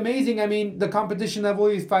particularly amazing. I mean, the competition level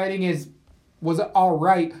he's fighting was all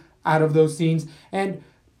right out of those scenes. And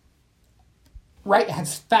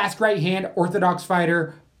has fast right hand, orthodox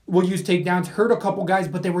fighter, will use takedowns, hurt a couple guys,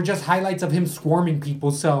 but they were just highlights of him swarming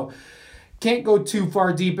people. So can't go too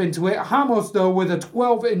far deep into it. Ramos, though, with a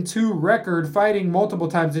 12-2 record, fighting multiple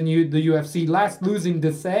times in the UFC, last losing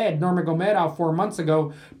to Said Nurmagomedov 4 months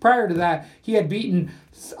ago. Prior to that, he had beaten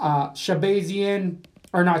Sahabi,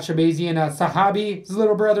 his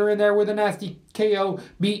little brother in there with a nasty KO,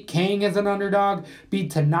 beat Kang as an underdog, beat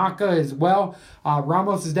Tanaka as well.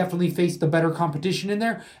 Ramos has definitely faced the better competition in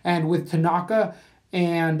there, and with Tanaka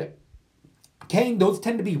and Kang, those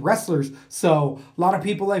tend to be wrestlers. So a lot of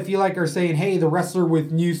people I feel like are saying, hey, the wrestler with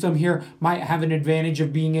Newsome here might have an advantage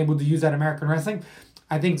of being able to use that American wrestling.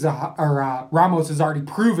 I think Ramos has already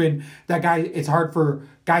proven that it's hard for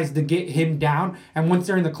guys to get him down. And once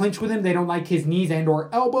they're in the clinch with him, they don't like his knees and or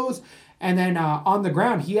elbows. And then on the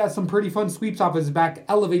ground, he has some pretty fun sweeps off his back,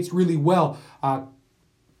 elevates really well.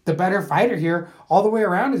 The better fighter here all the way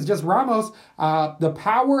around is just Ramos. The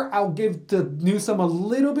power I'll give to Newsome a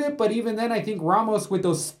little bit, but even then I think Ramos with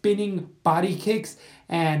those spinning body kicks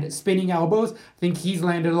and spinning elbows, I think he's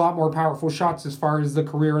landed a lot more powerful shots as far as the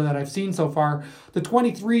career that I've seen so far. The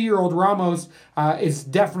 23-year-old Ramos is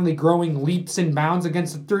definitely growing leaps and bounds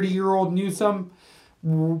against the 30-year-old Newsome,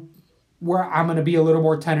 where I'm going to be a little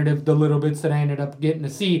more tentative, the little bits that I ended up getting to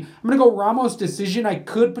see. I'm going to go Ramos decision. I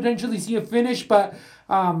could potentially see a finish, but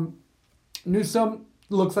Newsome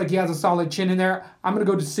looks like he has a solid chin in there. I'm going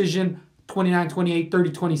to go decision 29-28,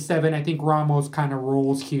 30-27. I think Ramos kind of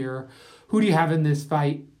rolls here. Who do you have in this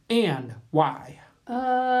fight and why?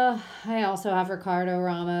 I also have Ricardo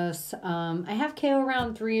Ramos. I have KO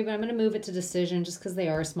round 3, but I'm going to move it to decision just because they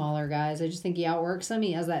are smaller guys. I just think he outworks them.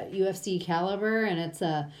 He has that UFC caliber, and it's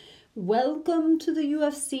a welcome to the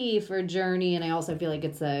UFC for Journey. And I also feel like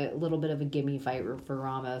it's a little bit of a gimme fight for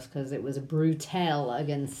Ramos because it was brutal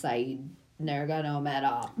against Said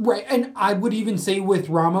Nurmagomedov. Right, and I would even say with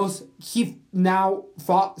Ramos, he now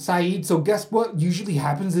fought Said. So guess what usually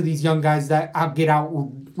happens to these young guys that get out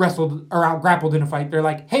wrestled or out grappled in a fight? They're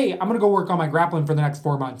like, hey, I'm going to go work on my grappling for the next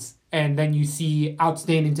 4 months. And then you see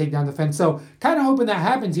outstanding takedown defense. So kind of hoping that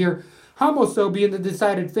happens here. Ramos, though, being the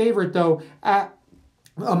decided favorite, though, at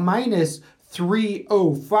a minus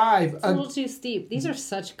 305. It's a little too steep. These are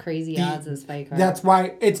such crazy odds as fight cards. That's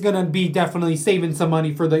why it's going to be definitely saving some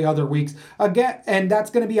money for the other weeks. Again, and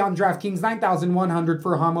that's going to be on DraftKings, 9,100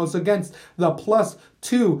 for Ramos against the plus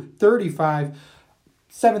 235,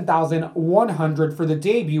 7,100 for the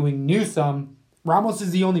debuting Newsome. Ramos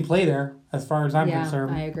is the only play there as far as I'm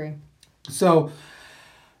concerned. I agree. So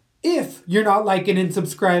if you're not liking and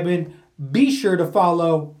subscribing, be sure to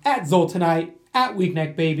follow at Zoltanite, at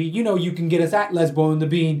Weakneck Baby. You know you can get us at Lesbo and the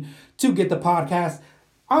Bean to get the podcast.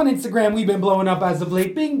 On Instagram, we've been blowing up as of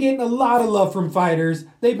late. Been getting a lot of love from fighters.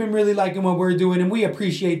 They've been really liking what we're doing, and we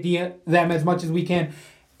appreciate them as much as we can.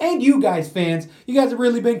 And you guys, fans, you guys have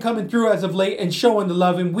really been coming through as of late and showing the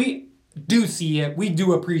love, and we do see it. We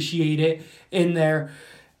do appreciate it in there.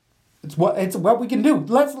 It's what we can do.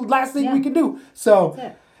 Last thing we can do.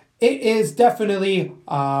 So it is definitely...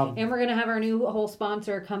 and we're going to have our new whole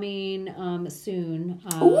sponsor coming soon.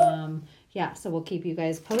 Yeah, so we'll keep you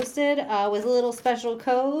guys posted with a little special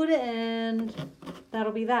code, and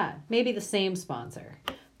that'll be that. Maybe the same sponsor,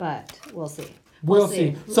 but we'll see. We'll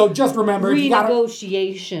see. So just remember...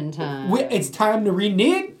 Renegotiation time. It's time to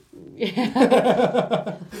renege?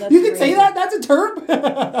 Yeah. You can say that? That's a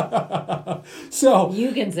term? So...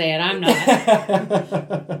 You can say it, I'm not.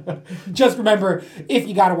 Just remember, if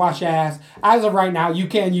you gotta wash your ass, as of right now, you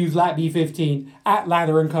can use LatB15 at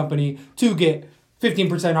Lather & Company to get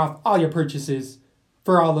 15% off all your purchases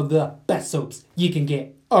for all of the best soaps you can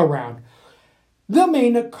get around. The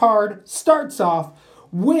main card starts off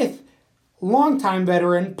with longtime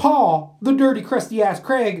veteran Paul, the dirty crusty ass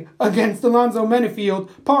Craig, against Alonzo Menifield.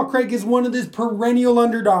 Paul Craig is one of these perennial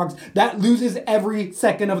underdogs that loses every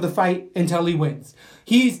second of the fight until he wins.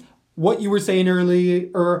 He's what you were saying earlier,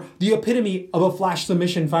 the epitome of a flash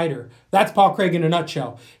submission fighter. That's Paul Craig in a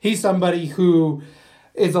nutshell. He's somebody who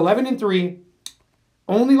is 11-3,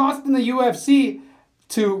 only lost in the UFC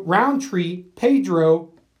to Roundtree,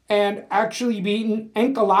 Pedro, and actually beaten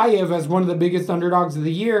Ankalaev as one of the biggest underdogs of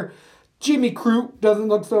the year. Jimmy Crute doesn't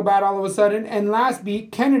look so bad all of a sudden. And last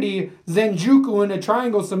beat, Kennedy Zenjuku in a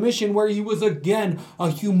triangle submission where he was again a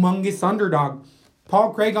humongous underdog.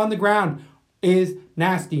 Paul Craig on the ground is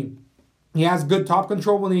nasty. He has good top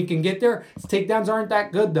control when he can get there. His takedowns aren't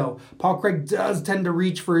that good though. Paul Craig does tend to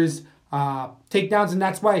reach for his takedowns, and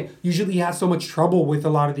that's why usually he has so much trouble with a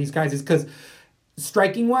lot of these guys, is because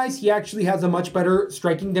striking wise, he actually has a much better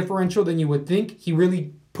striking differential than you would think. He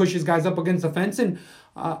really pushes guys up against the fence and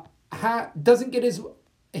doesn't get his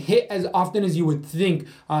hit as often as you would think.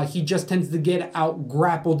 He just tends to get out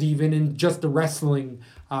grappled even in just the wrestling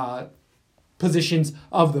positions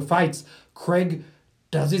of the fights. Craig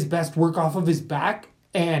does his best work off of his back,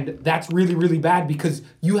 and that's really, really bad because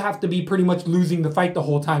you have to be pretty much losing the fight the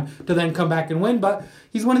whole time to then come back and win. But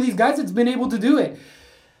he's one of these guys that's been able to do it.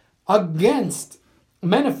 Against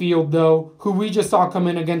Menafield, though, who we just saw come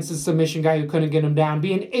in against the submission guy who couldn't get him down,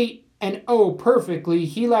 being 8-0 perfectly.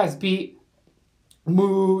 He last beat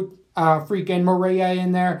freaking Morea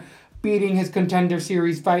in there, beating his Contender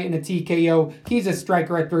Series fight in a TKO. He's a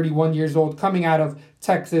striker at 31 years old, coming out of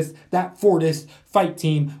Texas, that Fortis fight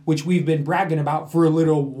team, which we've been bragging about for a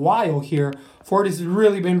little while here. Fortis has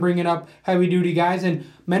really been bringing up heavy-duty guys, and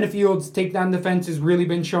Menafield's takedown defense has really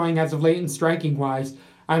been showing as of late in striking-wise.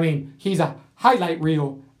 I mean, he's a highlight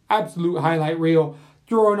reel, absolute highlight reel,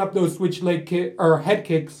 throwing up those switch head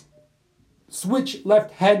kicks, switch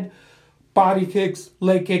left head, body kicks,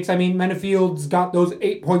 leg kicks. I mean, Menafield's got those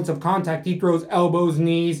 8 points of contact. He throws elbows,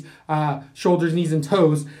 knees, shoulders, knees, and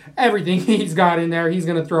toes. Everything he's got in there, he's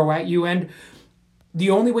going to throw at you. And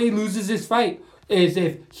the only way he loses this fight is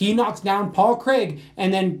if he knocks down Paul Craig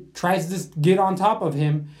and then tries to get on top of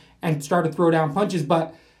him and start to throw down punches.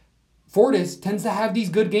 But Fortis tends to have these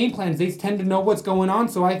good game plans. They tend to know what's going on.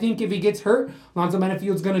 So I think if he gets hurt, Alonzo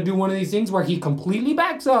Menafield's going to do one of these things where he completely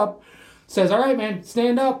backs up, says, all right, man,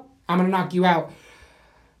 stand up. I'm going to knock you out.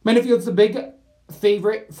 Menafield's the big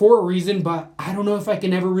favorite for a reason, but I don't know if I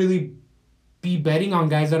can ever really be betting on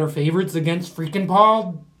guys that are favorites against freaking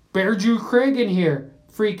Paul Bear Jew Craig in here.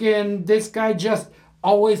 Freaking this guy just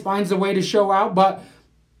always finds a way to show out, but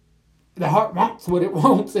the heart wants what it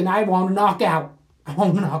wants, and I want to knock out. I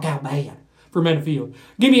want to knock out bad for Menafield.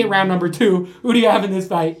 Give me it round number 2. Who do you have in this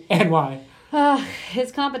fight and why?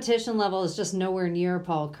 His competition level is just nowhere near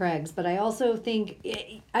Paul Craig's, but I also think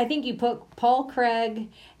you put Paul Craig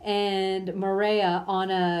and Morea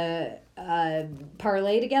on a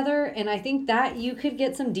parlay together, and I think that you could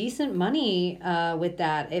get some decent money with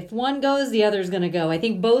that. If one goes, the other's going to go. I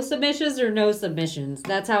think both submissions or no submissions.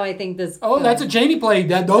 That's how I think this goes. That's a Jamie play.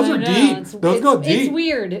 Those are deep. Those go deep. It's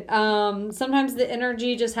weird. Sometimes the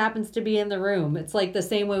energy just happens to be in the room. It's like the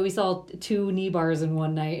same way we saw 2 knee bars in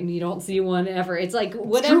one night and you don't see one ever. It's like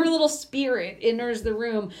whatever little spirit enters the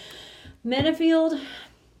room. Menafield,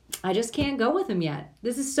 I just can't go with him yet.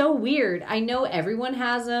 This is so weird. I know everyone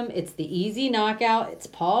has him. It's the easy knockout. It's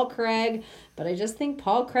Paul Craig. But I just think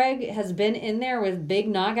Paul Craig has been in there with big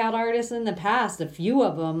knockout artists in the past. A few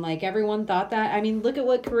of them. Like, everyone thought that. I mean, look at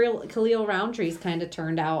what Khalil Roundtree's kind of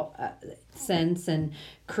turned out since. And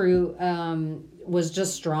Crew was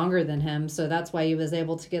just stronger than him. So that's why he was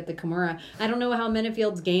able to get the Kimura. I don't know how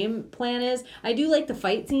Menafield's game plan is. I do like the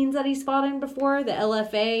fight scenes that he's fought in before. The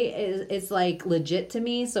LFA is like legit to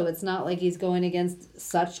me. So it's not like he's going against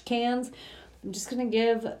such cans. I'm just going to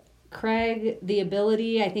give Craig the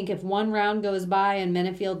ability. I think if one round goes by and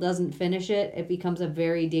Menafield doesn't finish it, it becomes a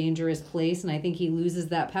very dangerous place. And I think he loses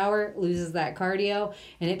that power, loses that cardio,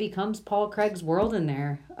 and it becomes Paul Craig's world in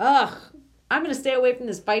there. I'm going to stay away from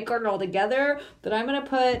this fight card altogether, but I'm going to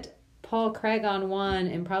put Paul Craig on one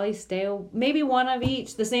and probably maybe one of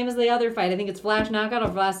each, the same as the other fight. I think it's flash knockout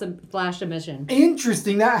or flash submission.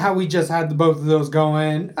 Interesting that how we just had both of those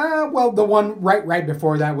going. The one right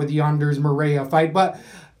before that with Yonder's Morea fight, but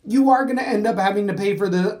you are going to end up having to pay for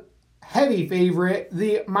the heavy favorite,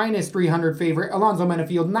 the minus 300 favorite, Alonzo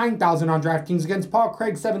Menafield, 9,000 on DraftKings against Paul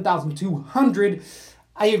Craig, 7,200.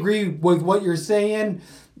 I agree with what you're saying,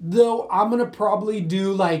 though I'm going to probably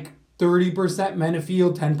do like 30%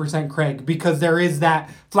 Menafield, 10% Craig, because there is that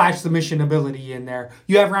flash submission ability in there.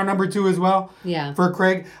 You have round number 2 as well? Yeah. For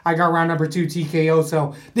Craig, I got round number 2 TKO,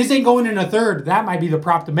 so this ain't going in a third. That might be the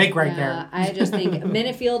prop to make right there. I just think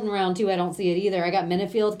Menafield in round 2, I don't see it either. I got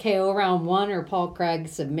Menafield KO round 1 or Paul Craig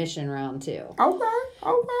submission round 2. Okay.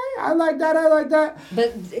 I like that.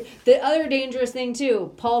 But the other dangerous thing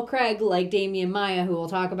too, Paul Craig, like Damian Maia, who we'll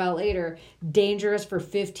talk about later, dangerous for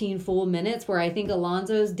 15 full minutes, where I think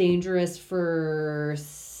Alonzo's dangerous for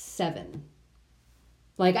 7.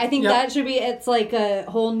 Like, I think that should be, it's like a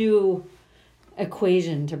whole new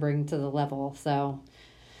equation to bring to the level. So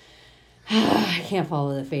I can't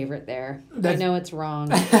follow the favorite there. I know it's wrong.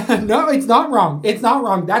 No, it's not wrong. It's not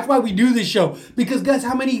wrong. That's why we do this show. Because guess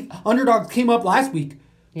how many underdogs came up last week?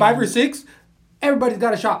 5 or 6? Everybody's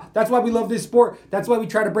got a shot. That's why we love this sport. That's why we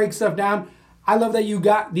try to break stuff down. I love that you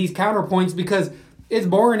got these counterpoints because it's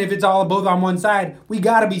boring if it's all both on one side. We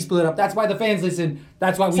got to be split up. That's why the fans listen.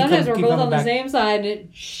 That's why we Sometimes we're keep both coming on the back. same side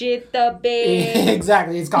and shit the bed.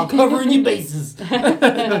 Exactly. It's called covering your bases.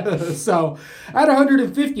 So, at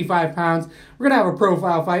 155 pounds, we're going to have a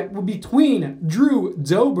profile fight between Drew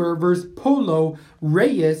Dober versus Polo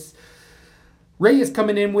Reyes. Reyes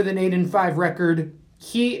coming in with an 8-5 record.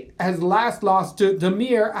 He has last lost to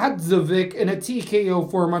Damir Hadzovic in a TKO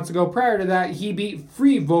 4 months ago. Prior to that, he beat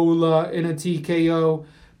Frivola in a TKO.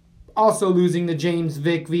 Also losing to James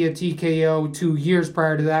Vick via TKO 2 years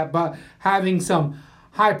prior to that. But having some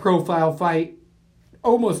high-profile fight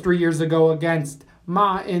almost 3 years ago against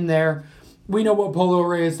Ma in there. We know what Polo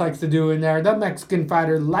Reyes likes to do in there. The Mexican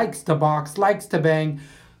fighter likes to box, likes to bang.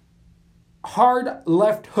 Hard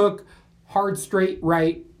left hook, hard straight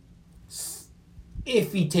right.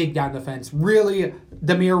 Iffy takedown defense. Really,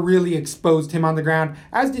 Damir really exposed him on the ground,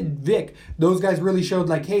 as did Vic. Those guys really showed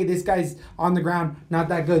like, hey, this guy's on the ground, not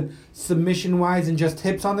that good. Submission-wise and just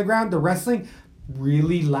hips on the ground, the wrestling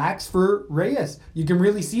really lacks for Reyes. You can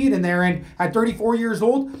really see it in there. And at 34 years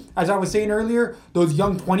old, as I was saying earlier, those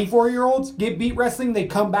young 24-year-olds get beat wrestling, they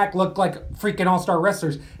come back, look like freaking all-star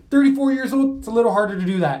wrestlers. 34 years old, it's a little harder to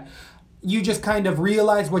do that. You just kind of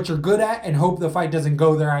realize what you're good at and hope the fight doesn't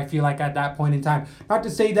go there, I feel like, at that point in time. Not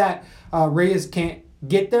to say that Reyes can't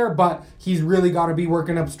get there, but he's really got to be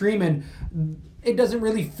working upstream, and it doesn't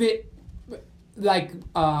really fit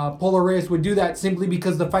like Polo Reyes would do that simply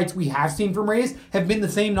because the fights we have seen from Reyes have been the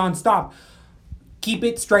same nonstop. Keep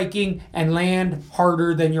it striking and land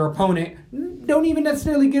harder than your opponent. Don't even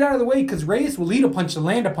necessarily get out of the way because Reyes will lead a punch to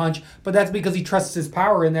land a punch, but that's because he trusts his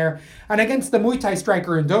power in there. And against the Muay Thai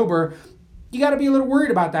striker in Dober, you got to be a little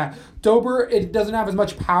worried about that. Dober, it doesn't have as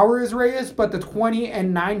much power as Reyes, but the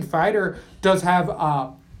 20-9 fighter does have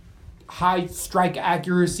high strike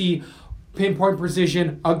accuracy, pinpoint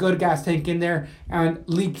precision, a good gas tank in there, and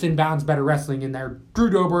leaps and bounds better wrestling in there.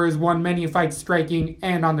 Drew Dober has won many fights striking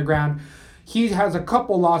and on the ground. He has a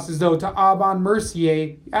couple losses, though, to Aubin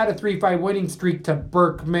Mercier. Had a 3-fight winning streak to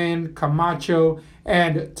Berkman, Camacho,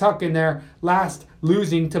 and Tuck in there. Last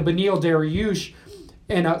losing to Beneil Dariush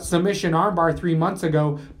in a submission armbar 3 months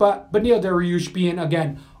ago. But Beneil Dariush being,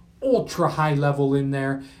 again, ultra high level in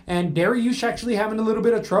there. And Dariush actually having a little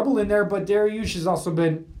bit of trouble in there, but Dariush has also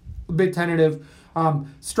been a bit tentative.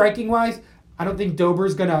 Striking-wise, I don't think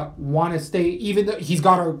Dober's going to want to stay, even though he's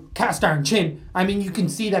got a cast iron chin. I mean, you can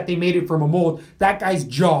see that they made it from a mold. That guy's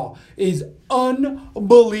jaw is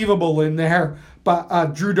unbelievable in there.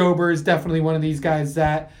 But Drew Dober is definitely one of these guys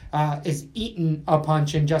that is eating a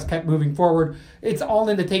punch and just kept moving forward. It's all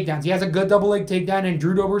in the takedowns. He has a good double leg takedown, and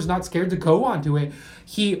Drew Dober's not scared to go onto it.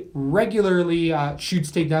 He regularly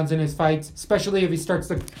shoots takedowns in his fights, especially if he starts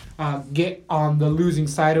to get on the losing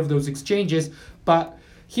side of those exchanges. But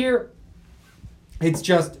here, it's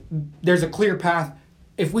just, there's a clear path.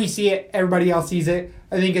 If we see it, everybody else sees it.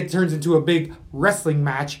 I think it turns into a big wrestling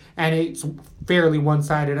match, and it's fairly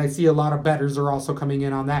one-sided. I see a lot of bettors are also coming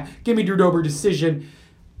in on that. Give me Drew Dober decision.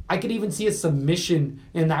 I could even see a submission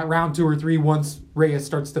in that round 2 or 3 once Reyes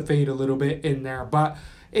starts to fade a little bit in there. But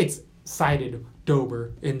it's sided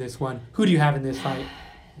Dober in this one. Who do you have in this fight?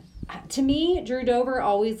 To me, Drew Dober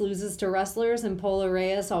always loses to wrestlers, and Polo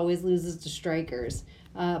Reyes always loses to strikers.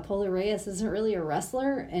 Polo Reyes isn't really a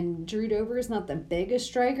wrestler, and Drew Dober is not the biggest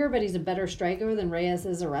striker, but he's a better striker than Reyes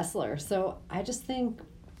is a wrestler. So I just think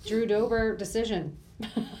Drew Dober decision.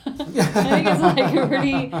 I think it's like a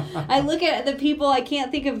pretty. I look at the people I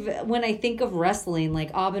can't think of when I think of wrestling,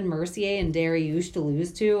 like Aubin Mercier and Dariush to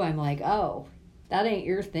lose to. I'm like, oh, that ain't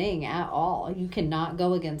your thing at all. You cannot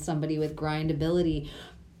go against somebody with grindability.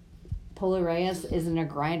 Polo Reyes isn't a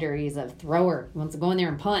grinder. He's a thrower. He wants to go in there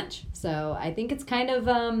and punch. So I think it's kind of,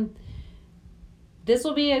 this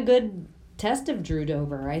will be a good test of Drew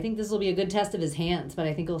Dober. I think this will be a good test of his hands, but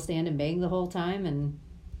I think he'll stand and bang the whole time, and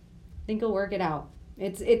I think he'll work it out.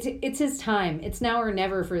 It's his time. It's now or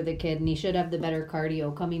never for the kid, and he should have the better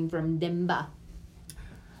cardio coming from Dimba.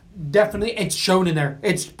 Definitely, it's shown in there.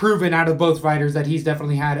 It's proven out of both fighters that he's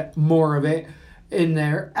definitely had more of it in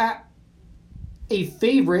there. At a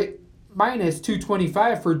favorite, minus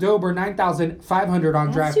 225 for Dober, 9,500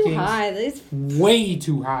 on DraftKings. That's too high. That's way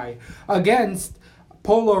too high. Against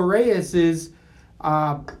Polo Reyes's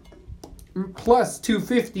plus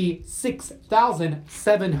 250,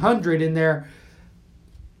 6,700 in there.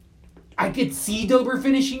 I could see Dober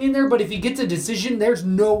finishing in there, but if he gets a decision, there's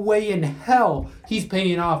no way in hell he's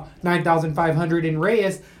paying off $9,500 in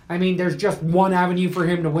Reyes. I mean, there's just one avenue for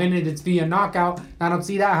him to win it. It's via knockout. I don't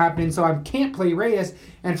see that happening, so I can't play Reyes.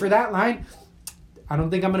 And for that line, I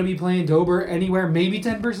don't think I'm going to be playing Dober anywhere. Maybe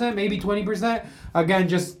 10%, maybe 20%. Again,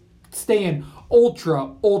 just staying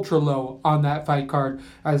ultra low on that fight card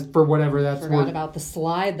as for whatever that's Forgot worth. about the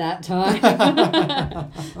slide that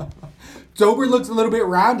time. Dober looks a little bit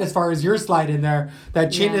round as far as your slide in there.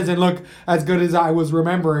 That chin doesn't look as good as I was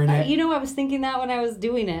remembering it. You know, I was thinking that when I was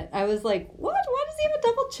doing it. I was like, what? Why does he have a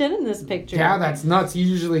double chin in this picture? Yeah, that's nuts. He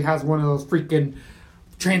usually has one of those freaking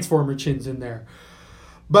Transformer chins in there.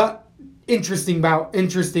 But interesting bout.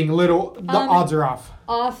 Interesting little. The odds are off.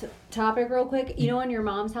 Off topic real quick. You know, on your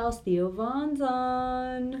mom's house, Theo Vaughn's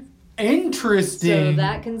on. Interesting. So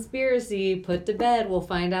that conspiracy put to bed. We'll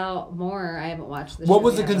find out more. I haven't watched the show. What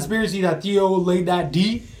was the yet, conspiracy that Theo laid that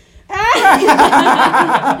D? He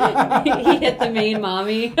hit the main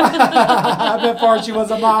mommy. Before she was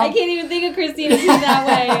a mom. I can't even think of Christina P that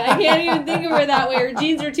way. I can't even think of her that way. Her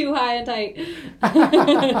jeans are too high and tight.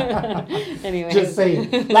 Anyway. Just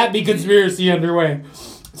saying. That be conspiracy underway.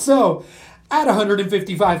 So, at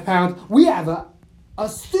 155 pounds, we have a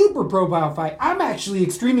super profile fight. I'm actually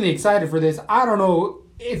extremely excited for this. I don't know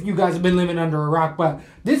if you guys have been living under a rock, but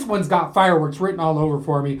this one's got fireworks written all over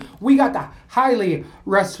for me. We got the highly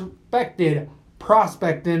respected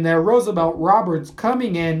prospect in there, Roosevelt Roberts,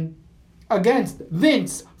 coming in against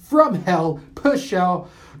Vince from hell, Pushell.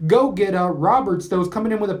 Go get Roberts, though, is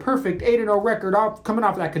coming in with a perfect 8-0 record, coming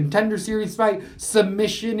off that Contender Series fight,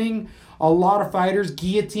 submissioning a lot of fighters.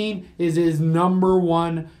 Guillotine is his number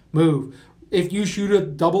one move. If you shoot a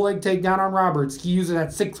double leg takedown on Roberts, he uses that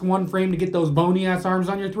 6'1" frame to get those bony ass arms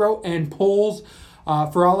on your throat and pulls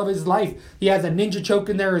for all of his life. He has a ninja choke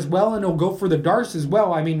in there as well, and he'll go for the darce as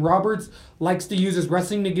well. I mean, Roberts likes to use his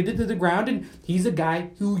wrestling to get it to the ground, and he's a guy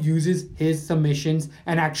who uses his submissions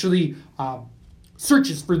and actually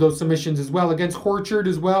searches for those submissions as well. Against Horchard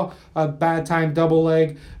as well, a bad time double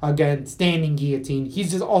leg, again, standing guillotine.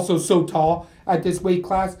 He's just also so tall at this weight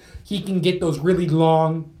class. He can get those really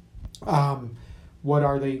long, what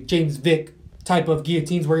are they, James Vick type of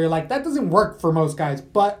guillotines where you're like, that doesn't work for most guys,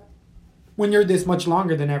 but when you're this much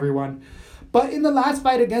longer than everyone. But in the last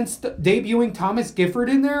fight against debuting Thomas Gifford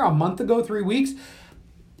in there a month ago, 3 weeks,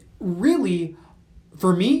 really,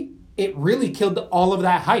 for me, it really killed all of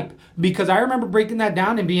that hype. Because I remember breaking that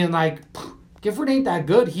down and being like, Gifford ain't that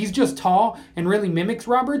good. He's just tall and really mimics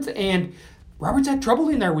Roberts. And Roberts had trouble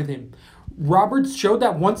in there with him. Roberts showed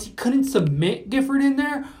that once he couldn't submit Gifford in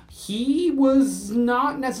there, he was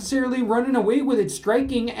not necessarily running away with it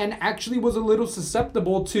striking and actually was a little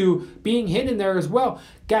susceptible to being hit in there as well.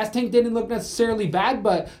 Gas Tank didn't look necessarily bad,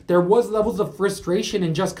 but there was levels of frustration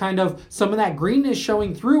and just kind of some of that greenness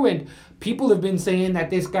showing through. And people have been saying that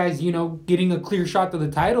this guy's, getting a clear shot to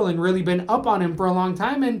the title and really been up on him for a long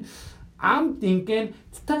time. And I'm thinking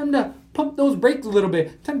it's time to pump those brakes a little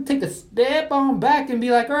bit. Time to take a step on back and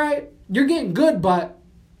be like, all right, you're getting good, but,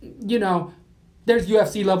 there's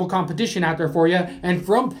UFC level competition out there for you. And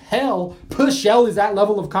from hell, Pushell is that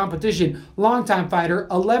level of competition. Longtime fighter,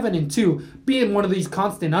 11-2, being one of these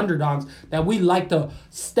constant underdogs that we like to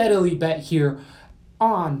steadily bet here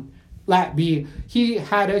on Lat B. He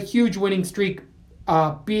had a huge winning streak,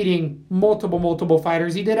 beating multiple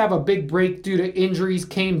fighters. He did have a big break due to injuries,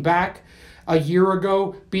 came back a year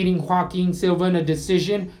ago, beating Joaquin Silva in a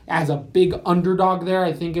decision as a big underdog there.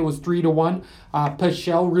 I think it was 3-1.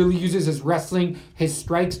 Pushell really uses his wrestling, his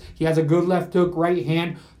strikes. He has a good left hook, right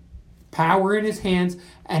hand, power in his hands,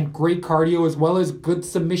 and great cardio, as well as good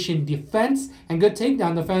submission defense and good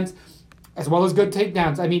takedown defense, as well as good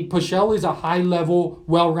takedowns. I mean, Pushell is a high-level,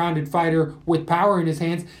 well-rounded fighter with power in his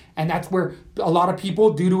hands, and that's where a lot of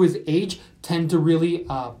people, due to his age, tend to really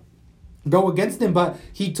go against him. But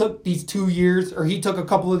he took these 2 years, or he took a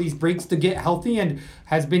couple of these breaks to get healthy and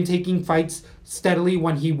has been taking fights steadily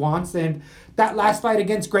when he wants. And that last fight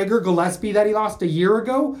against Gregor Gillespie that he lost a year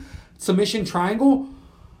ago, submission triangle,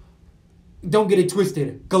 don't get it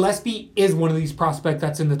twisted. Gillespie is one of these prospects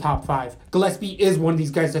that's in the top 5. Gillespie is one of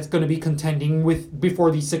these guys that's going to be contending with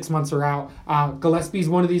before these 6 months are out. Gillespie is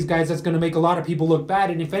one of these guys that's going to make a lot of people look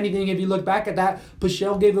bad. And if anything, if you look back at that,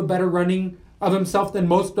 Pushell gave a better running of himself than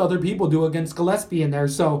most other people do against Gillespie in there.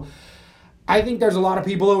 So I think there's a lot of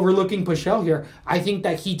people overlooking Pushell here. I think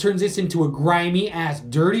that he turns this into a grimy-ass,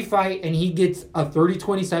 dirty fight, and he gets a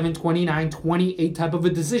 30-27, 29-28 type of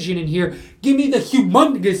a decision in here. Give me the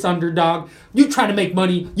humongous underdog. You trying to make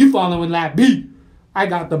money. You following Lat B. I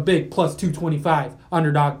got the big plus 225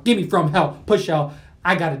 underdog. Give me from hell, Pushell.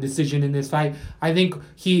 I got a decision in this fight. I think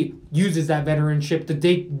he uses that veteranship to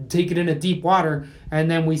take it into deep water, and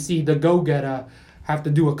then we see the go-getter have to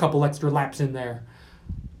do a couple extra laps in there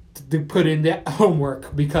to put in the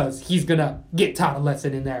homework because he's going to get taught a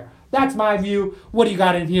lesson in there. That's my view. What do you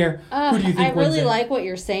got in here? Who do you think I wins really it? like what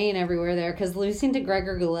you're saying everywhere there because losing to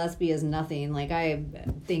Gregor Gillespie is nothing. Like, I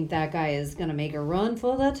think that guy is going to make a run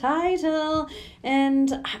for the title.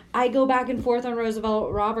 And I go back and forth on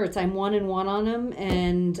Roosevelt Roberts. I'm 1-1 on him.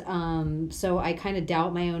 And so I kind of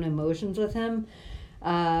doubt my own emotions with him.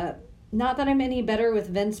 Not that I'm any better with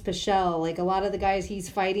Vince Pichel. Like, a lot of the guys he's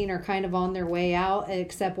fighting are kind of on their way out,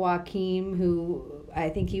 except Joaquim, who I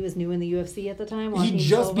think he was new in the UFC at the time. He Joaquim just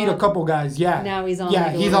Silva. beat a couple guys, yeah. Now he's on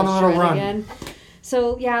he's on a little run. again.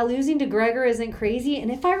 So, yeah, losing to Gregor isn't crazy.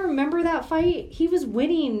 And if I remember that fight, he was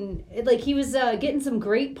winning. Like, he was getting some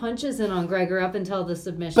great punches in on Gregor up until the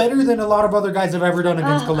submission. Better than a lot of other guys have ever done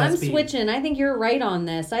against I'm Gillespie. switching. I think you're right on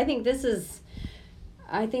this. I think this is...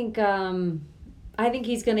 I think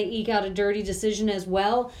he's going to eke out a dirty decision as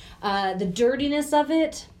well. The dirtiness of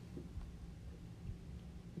it,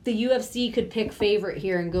 the UFC could pick favorite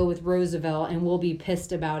here and go with Roosevelt, and we'll be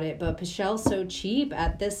pissed about it. But Pichel's so cheap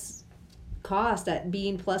at this cost, at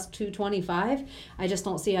being plus 225. I just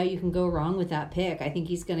don't see how you can go wrong with that pick. I think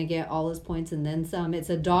he's going to get all his points and then some.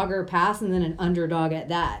 It's a dogger pass and then an underdog at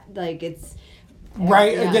that. Like, it's...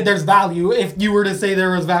 Right, Yeah. there's value. If you were to say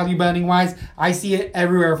there was value betting wise, I see it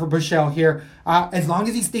everywhere for Pichel here. As long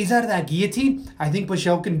as he stays out of that guillotine, I think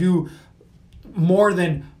Pichel can do more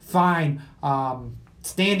than fine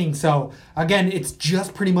standing. So again, it's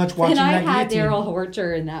just pretty much watching And I that had guillotine. Daryl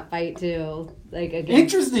Horcher in that fight too, like against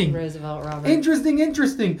Interesting. Roosevelt Roberts.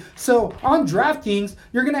 Interesting. So on DraftKings,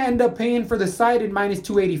 you're gonna end up paying for the sided minus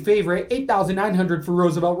 280 favorite, 8,900 for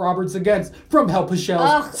Roosevelt Roberts against from Hell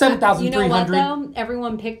Pichel, 7,300. You know what though?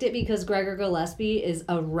 Everyone picked it because Gregor Gillespie is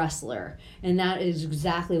a wrestler, and that is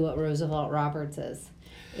exactly what Roosevelt Roberts is.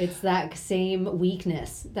 It's that same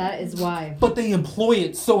weakness. That is why. But they employ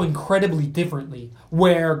it so incredibly differently.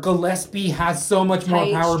 Where Gillespie has so much more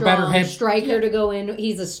Tight, power, strong, better head striker to go in.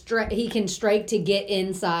 He can strike to get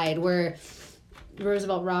inside. Where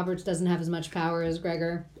Roosevelt Roberts doesn't have as much power as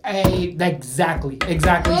Gregor. Exactly. He's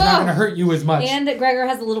not going to hurt you as much. And Gregor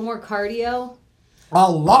has a little more cardio. A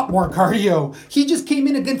lot more cardio. He just came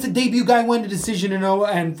in against a debut guy, won the decision, and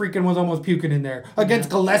freaking was almost puking in there against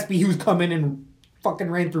Gillespie, who's come in and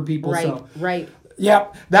fucking ran through people. Right.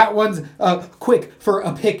 Yep, that one's quick for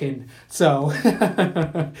a picking. So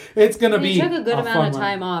it's gonna be. He took a good amount of fun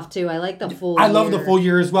time off too. I like the full. I love the full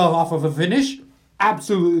year as well off of a finish.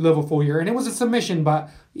 Absolutely love a full year, and it was a submission, but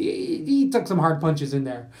he took some hard punches in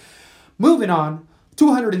there. Moving on,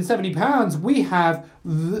 270 pounds. We have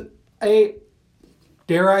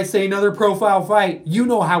dare I say, another profile fight. You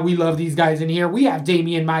know how we love these guys in here. We have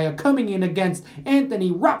Damian Maia coming in against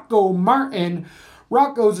Anthony Rocco Martin.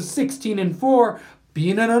 Rocco's a 16-4,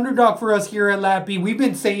 being an underdog for us here at Lappy. We've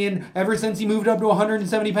been saying ever since he moved up to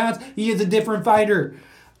 170 pounds, he is a different fighter.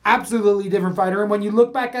 Absolutely different fighter. And when you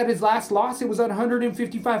look back at his last loss, it was at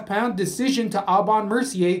 155-pound decision to Aubin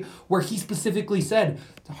Mercier, where he specifically said,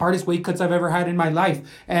 the hardest weight cuts I've ever had in my life.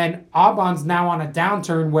 And Aubin's now on a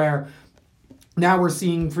downturn where now we're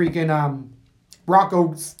seeing freaking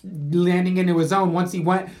Rocco landing into his own. Once he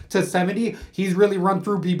went to 70, he's really run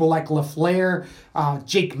through people like LaFleur,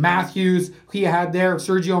 Jake Matthews, he had there,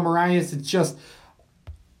 Sergio Moraes. It's just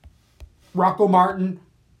Rocco Martin,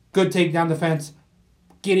 good takedown defense,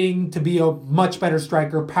 getting to be a much better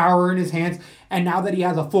striker, power in his hands, and now that he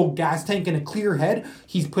has a full gas tank and a clear head,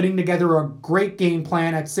 he's putting together a great game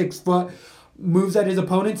plan at 6 foot, moves at his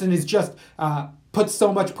opponents, and is just puts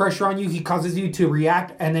so much pressure on you, he causes you to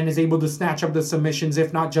react and then is able to snatch up the submissions,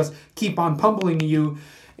 if not just keep on pummeling you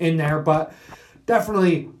in there. But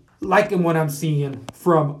definitely liking what I'm seeing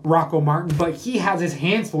from Rocco Martin. But he has his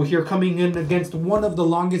hands full here coming in against one of the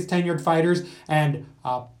longest tenured fighters and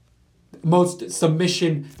most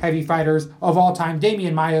submission heavy fighters of all time,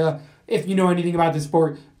 Damian Maia. If you know anything about this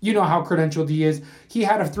sport, you know how credentialed he is. He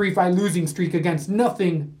had a 3-fight losing streak against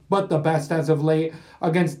nothing but the best as of late,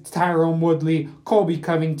 against Tyrone Woodley, Colby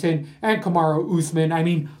Covington, and Kamaru Usman. I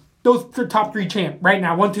mean, those are top 3 champ right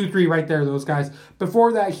now. 1, 2, 3 right there, those guys.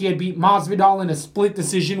 Before that, he had beat Masvidal in a split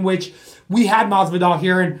decision, which we had Masvidal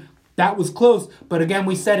here, and that was close. But again,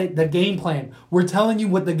 we said it, the game plan. We're telling you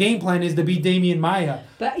what the game plan is to beat Damian Maia.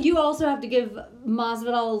 But you also have to give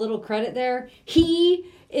Masvidal a little credit there.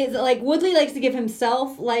 He is like, Woodley likes to give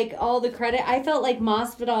himself like all the credit. I felt like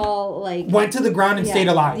Masvidal like went to the ground and stayed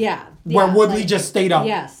alive. Yeah. Where Woodley just stayed up.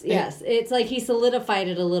 Yes. It's like he solidified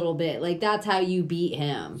it a little bit. Like, that's how you beat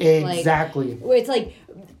him. Exactly. Like, it's like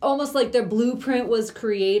almost like their blueprint was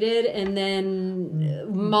created, and then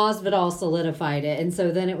Masvidal solidified it, and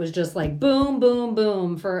so then it was just like boom, boom,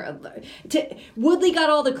 boom. Woodley got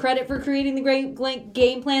all the credit for creating the great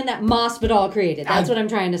game plan that Masvidal created. That's what I'm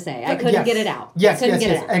trying to say. I couldn't get it out. Yes.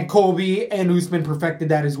 And Colby and Usman perfected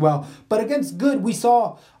that as well. But against Good, we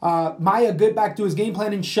saw Maia get back to his game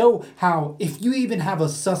plan and show how if you even have a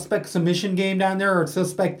suspect submission game down there or a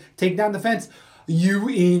suspect takedown defense, you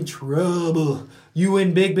in trouble. You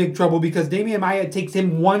in big trouble because Demian Maia takes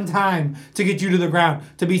him one time to get you to the ground,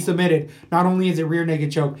 to be submitted. Not only is it rear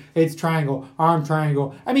naked choke, it's triangle, arm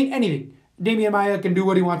triangle. I mean, anything. Demian Maia can do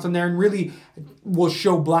what he wants in there and really will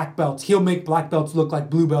show black belts. He'll make black belts look like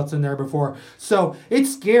blue belts in there before. So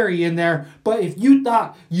it's scary in there. But if you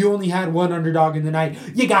thought you only had one underdog in the night,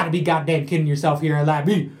 you got to be goddamn kidding yourself here at Lab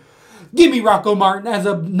B. Give me Rocco Martin as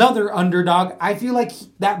another underdog. I feel like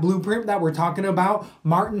that blueprint that we're talking about,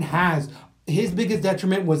 Martin has. His biggest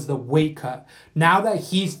detriment was the weight cut. Now that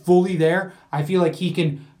he's fully there, I feel like he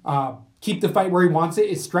can keep the fight where he wants it.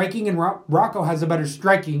 His striking, and Rocco has a better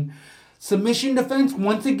striking. Submission defense,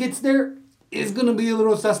 once it gets there, is going to be a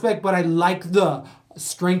little suspect, but I like the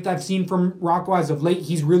strength I've seen from Rocco as of late.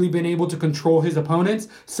 He's really been able to control his opponents.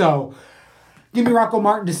 So, give me Rocco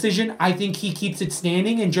Martin decision. I think he keeps it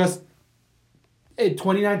standing and just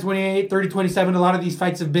 29-28, 30-27, a lot of these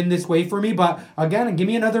fights have been this way for me. But again, give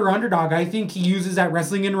me another underdog. I think he uses that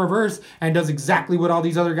wrestling in reverse and does exactly what all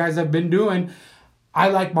these other guys have been doing. I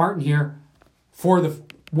like Martin here for the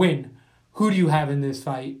win. Who do you have in this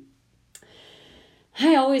fight?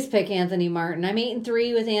 I always pick Anthony Martin. I'm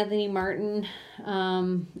 8-3 with Anthony Martin.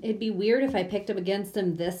 It'd be weird if I picked him against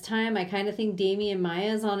him this time. I kind of think Demian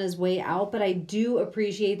Maia is on his way out, but I do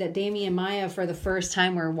appreciate that Demian Maia, for the first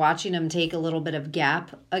time, we're watching him take a little bit of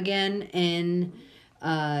gap again in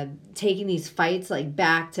taking these fights like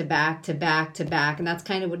back to back to back to back. And that's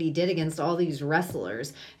kind of what he did against all these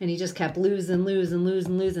wrestlers. And he just kept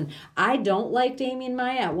losing. I don't like Demian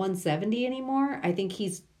Maia at 170 anymore. I think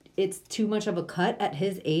it's too much of a cut at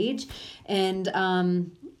his age. And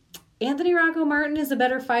Anthony Rocco Martin is a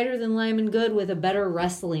better fighter than Lyman Good with a better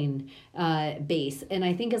wrestling base. And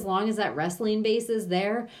I think as long as that wrestling base is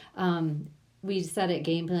there, we said it,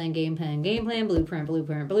 game plan,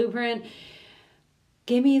 blueprint.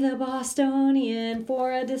 Give me the Bostonian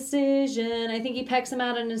for a decision. I think he pecks him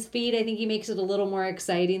out on his feet. I think he makes it a little more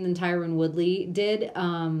exciting than Tyron Woodley did.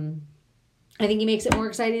 I think he makes it more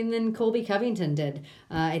exciting than Colby Covington did.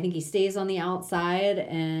 I think he stays on the outside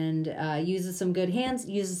and uses some good hands,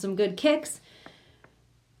 uses some good kicks.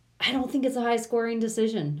 I don't think it's a high-scoring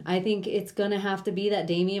decision. I think it's going to have to be that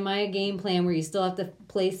Demian Maia game plan where you still have to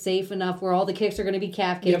play safe enough where all the kicks are going to be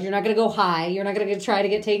calf kicks. Yep. You're not going to go high. You're not going to try to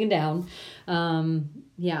get taken down.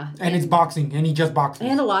 Yeah. And it's boxing, and he just boxes.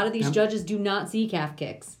 And a lot of these judges do not see calf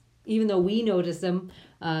kicks. Even though we notice them,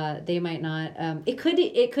 they might not. It could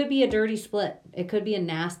be a dirty split. It could be a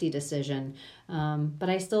nasty decision.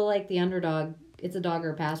 But I still like the underdog. It's a dog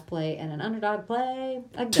or pass play and an underdog play.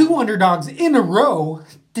 Two underdogs in a row.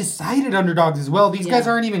 Decided underdogs as well. These guys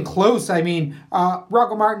aren't even close. I mean,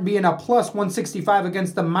 Rocco Martin being a plus 165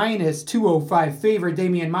 against the minus 205 favorite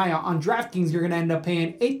Demian Maia. On DraftKings, you're going to end up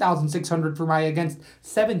paying $8,600 for Maia against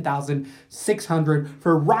 $7,600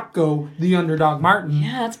 for Rocco, the underdog Martin.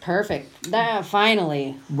 Yeah, that's perfect.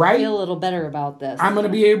 Finally. Right? I feel a little better about this. I'm going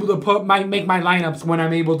to be able to make my lineups when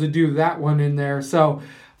I'm able to do that one in there. So,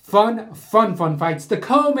 fun fights. The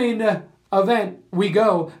co-main event, we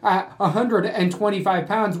go at 125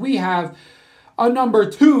 pounds. We have a number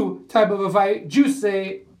 2 type of a fight.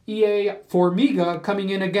 Juicy E.A. Formiga coming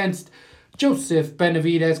in against Joseph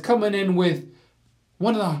Benavidez, coming in with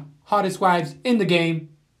one of the hottest wives in the game,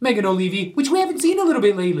 Megan Olivi, which we haven't seen a little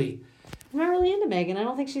bit lately. I'm not really into Megan. I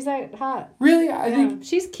don't think she's that hot. Really? I think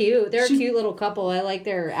she's cute. They're a cute little couple. I like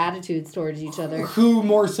their attitudes towards each other. Who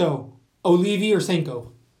more so, Olivi or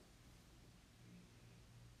Senko?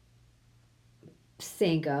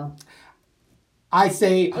 Senko. I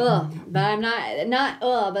say but I'm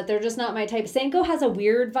but they're just not my type. Senko has a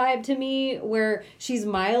weird vibe to me where she's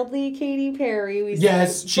mildly Katy Perry. She's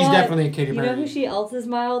definitely a Katy Perry. You know who she else is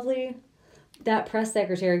mildly? That press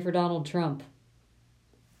secretary for Donald Trump.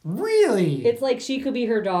 Really? It's like she could be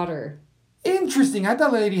her daughter. Interesting. I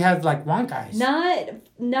thought the lady had like wonk eyes. Not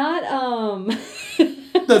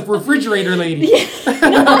the refrigerator lady. What's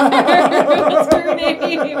her name?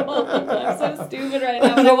 I'm so stupid right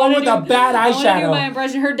now. The one with the bad eyeshadow. I want to do my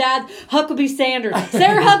impression. Her dad, Huckabee Sanders.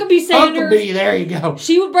 Sarah Huckabee Sanders. Huckabee, there you go.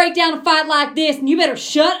 She would break down a fight like this, and you better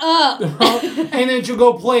shut up. And then she'll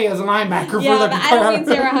go play as a linebacker for the but I don't mean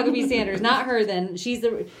Sarah Huckabee Sanders. Not her then. She's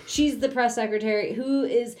the press secretary.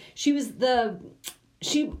 She was the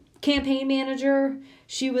she campaign manager.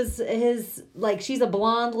 She was his, like, she's a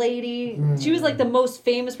blonde lady. She was, like, the most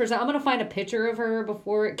famous person. I'm going to find a picture of her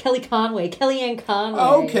before. Kellyanne Conway.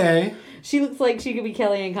 Okay. She looks like she could be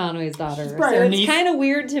Kellyanne Conway's daughter. So her it's niece. kind of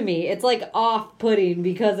weird to me. It's, like, off-putting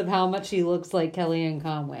because of how much she looks like Kellyanne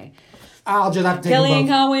Conway. I'll just have to take them Kellyanne both.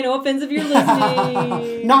 Conway, no offense if you're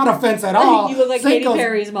listening. Not offense at all. You look like Katy Seiko's-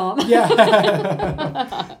 Perry's mom.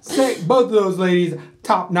 Yeah. Both of those ladies,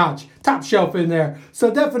 top notch, top shelf in there.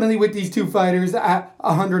 So definitely with these two fighters at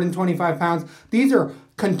 125 pounds, these are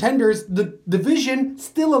contenders. The division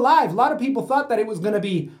still alive. A lot of people thought that it was going to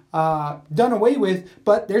be done away with,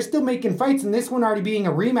 but they're still making fights, and this one already being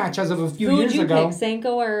a rematch as of a few Who would years you ago. pick,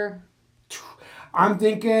 Sanko or... I'm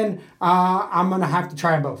thinking I'm going to have to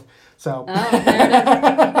try them both. So. Oh,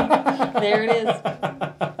 there it is.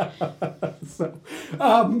 So,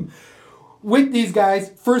 with these guys,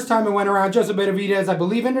 first time it went around, Joseph Benavidez, I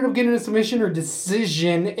believe, ended up getting a submission or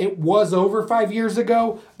decision. It was over 5 years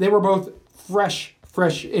ago. They were both fresh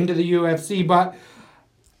into the UFC, but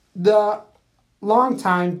the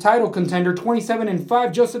longtime title contender,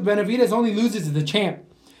 27-5, Joseph Benavidez only loses to the champ.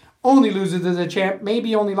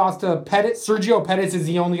 Maybe only lost to Pettis. Sergio Pettis is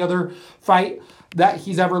the only other fight that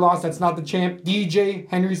he's ever lost. That's not the champ. DJ,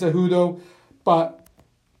 Henry Cejudo, but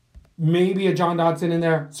maybe a John Dodson in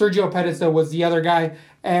there. Sergio Pettis, though, was the other guy,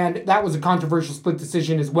 and that was a controversial split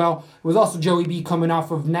decision as well. It was also Joey B coming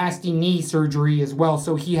off of nasty knee surgery as well,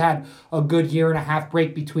 so he had a good year and a half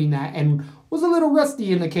break between that and was a little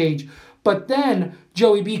rusty in the cage. But then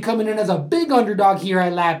Joey B coming in as a big underdog here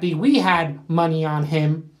at Lappy. We had money on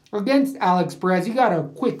him against Alex Perez. He got a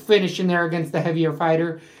quick finish in there against the heavier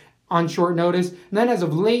fighter on short notice. And then as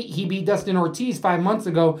of late, he beat Dustin Ortiz 5 months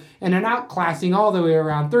ago in an outclassing all the way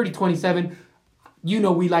around 30-27. You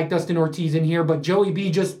know we like Dustin Ortiz in here, but Joey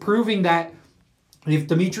B just proving that if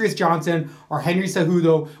Demetrius Johnson or Henry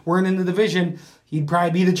Cejudo weren't in the division, he'd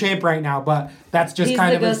probably be the champ right now. But that's just He's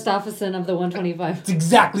kind the of... Gustafsson of the 125. It's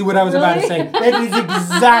exactly what I was about to say. That is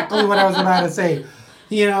exactly what I was about to say.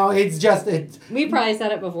 You know, it's just... We probably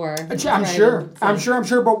said it before. I'm sure.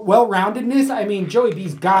 But well-roundedness, I mean, Joey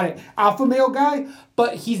B's got it. Alpha male guy,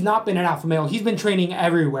 but he's not been an alpha male. He's been training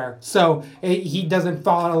everywhere. So he doesn't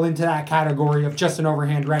fall into that category of just an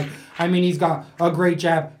overhand right. I mean, he's got a great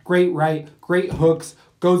jab, great right, great hooks,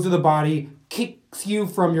 goes to the body, kicks you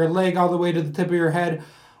from your leg all the way to the tip of your head.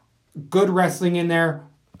 Good wrestling in there,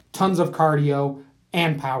 tons of cardio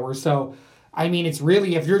and power. So... I mean, it's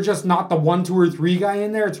really, if you're just not the 1, 2, or 3 guy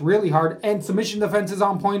in there, it's really hard. And submission defense is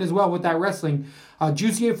on point as well with that wrestling.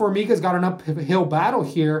 Jussier Formiga's got an uphill battle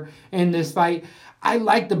here in this fight. I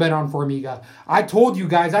like the bet on Formiga. I told you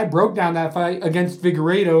guys, I broke down that fight against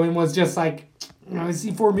Figueiredo and was just like, you know, I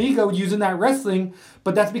see Formiga using that wrestling,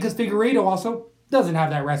 but that's because Figueiredo also doesn't have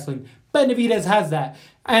that wrestling. Benavidez has that,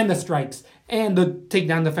 and the strikes, and the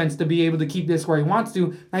takedown defense to be able to keep this where he wants to.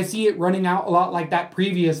 And I see it running out a lot like that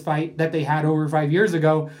previous fight that they had over 5 years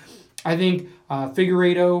ago. I think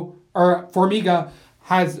Formiga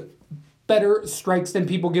has better strikes than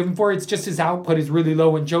people give him for. It's just his output is really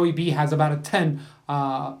low, and Joey B has about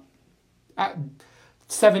a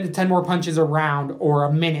 7 to 10 more punches a round or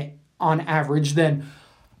a minute on average than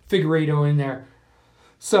Figueiredo in there.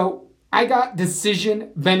 So I got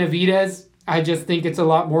decision Benavidez. I just think it's a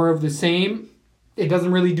lot more of the same. It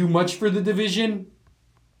doesn't really do much for the division.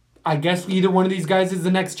 I guess either one of these guys is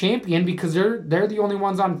the next champion because they're the only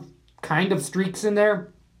ones on kind of streaks in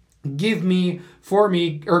there. Give me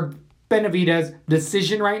Benavidez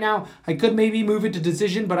decision right now. I could maybe move it to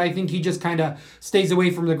decision, but I think he just kind of stays away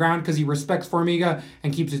from the ground because he respects Formiga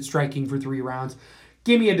and keeps it striking for 3 rounds.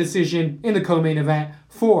 Give me a decision in the co-main event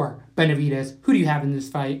for Benavidez. Who do you have in this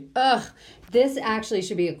fight? This actually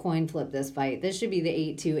should be a coin flip, this fight. This should be the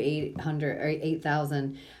 8,800 or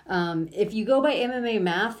 8,000. If you go by MMA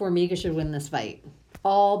math, Formiga should win this fight.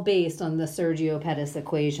 All based on the Sergio Pettis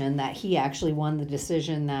equation that he actually won the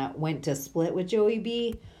decision that went to split with Joey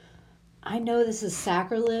B. I know this is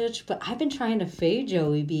sacrilege, but I've been trying to fade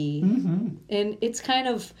Joey B. Mm-hmm. And it's kind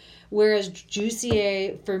of, whereas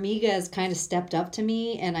Jussier Formiga has kind of stepped up to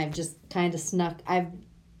me, and I've just kind of I've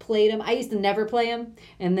played him. I used to never play him,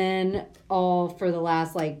 and then for the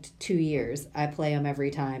last 2 years, I play him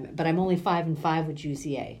every time. But I'm only 5-5 with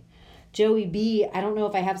Jussier. Joey B, I don't know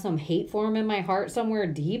if I have some hate for him in my heart somewhere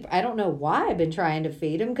deep. I don't know why I've been trying to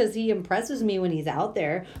fade him because he impresses me when he's out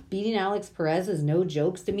there. Beating Alex Perez is no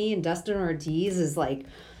jokes to me, and Dustin Ortiz is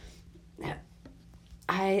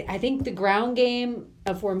I think the ground game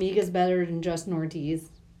of Formiga is better than Justin Ortiz.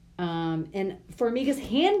 And Formiga's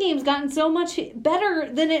hand game's gotten so much better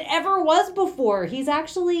than it ever was before. He's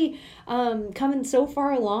actually coming so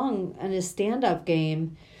far along in his stand-up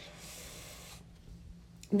game.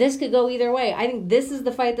 This could go either way. I think this is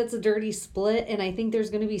the fight that's a dirty split, and I think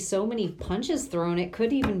there's going to be so many punches thrown. It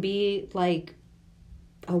could even be like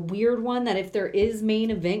a weird one that if there is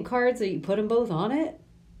main event cards that you put them both on it,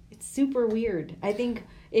 it's super weird. I think...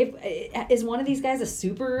 Is one of these guys a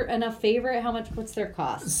super enough favorite? What's their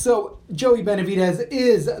cost? So Joey Benavidez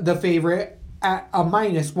is the favorite at a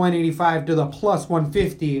minus 185 to the plus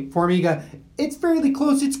 150. Formiga, it's fairly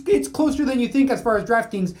close. It's closer than you think as far as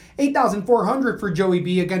DraftKings. 8,400 for Joey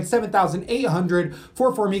B against 7,800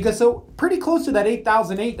 for Formiga. So pretty close to that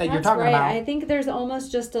 8,008 that you're talking about. I think there's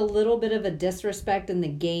almost just a little bit of a disrespect in the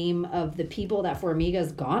game of the people that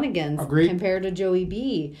Formiga's gone against. Agreed. Compared to Joey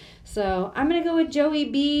B. So I'm going to go with Joey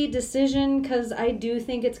B decision because I do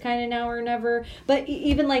think it's kind of now or never. But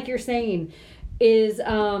even like you're saying... Is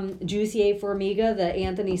Jussier Formiga the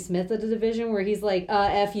Anthony Smith of the division where he's like,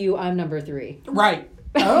 F you, I'm number 3. Right.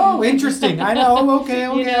 Oh, interesting. I know. Okay.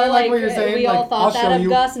 You know, I like what you're saying. We all thought I'll that of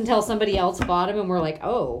Gus until somebody else fought him and we're like,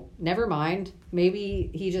 oh, never mind. Maybe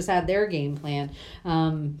he just had their game plan.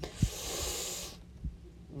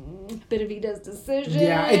 Benavidez decision.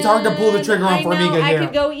 Yeah, it's hard to pull the trigger on Formiga here. I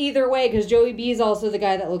could go either way because Joey B is also the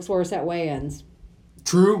guy that looks worse at weigh-ins.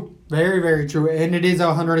 True. Very, very true. And it is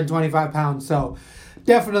 125 pounds. So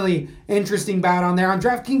definitely interesting bout on there. On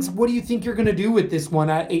DraftKings, what do you think you're going to do with this one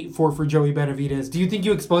at 8-4 for Joey Benavidez? Do you think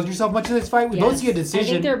you exposed yourself much to this fight? We both see a decision. I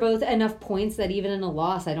think they're both enough points that even in a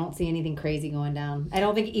loss, I don't see anything crazy going down. I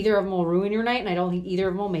don't think either of them will ruin your night, and I don't think either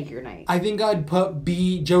of them will make your night. I think I'd put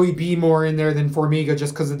Joey B more in there than Formiga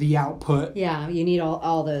just because of the output. Yeah, you need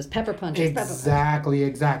all those pepper punches.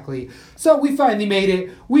 Exactly. So we finally made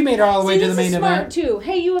it. We made it all the way to the main event. This is smart,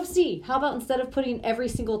 too. Hey, UFC, how about instead of putting every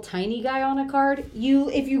single tiny guy on a card,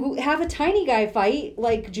 if you have a tiny guy fight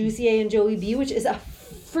like Jussier and Joey B, which is a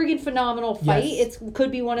friggin' phenomenal fight. Yes. It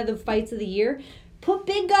could be one of the fights of the year. Put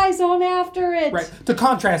big guys on after it. Right, to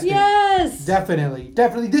contrast Yes. it. Definitely.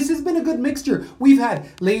 This has been a good mixture. We've had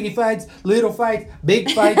lady fights, little fights, big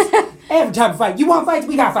fights, every type of fight. You want fights?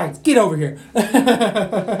 We got fights. Get over here.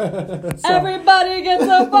 Everybody gets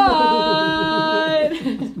a fight.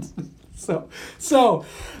 So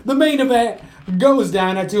the main event goes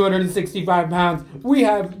down at 265 pounds. We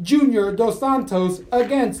have Junior Dos Santos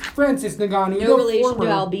against Francis Ngannou. No relation to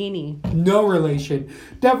Albini. No relation.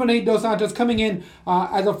 Definitely Dos Santos coming in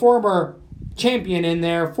as a former champion in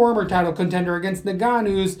there, former title contender against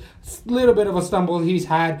Ngannou's little bit of a stumble he's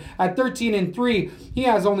had. At 13-3, he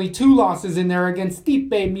has only 2 losses in there against Stipe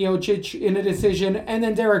Miocic in a decision, and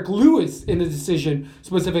then Derek Lewis in a decision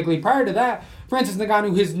specifically. Prior to that, Francis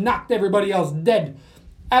Ngannou has knocked everybody else dead.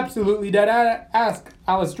 Absolutely dead. Ask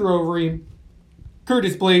Alistair Overeem,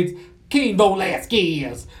 Curtis Blades, Cain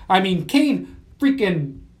Velasquez. I mean, Cain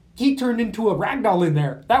he turned into a ragdoll in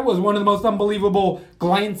there. That was one of the most unbelievable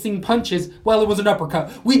glancing punches. Well, it was an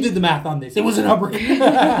uppercut. We did the math on this. It was an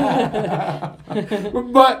uppercut.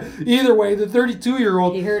 But either way, the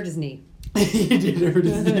 32-year-old... He hurt his knee. He did hurt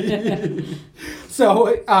his knee.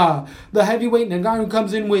 So the heavyweight Ngannou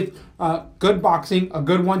comes in with good boxing, a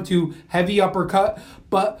good 1-2, heavy uppercut.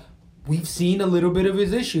 But we've seen a little bit of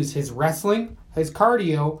his issues. His wrestling, his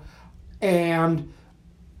cardio, and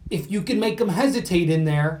if you can make him hesitate in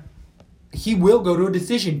there, he will go to a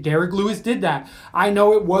decision. Derek Lewis did that. I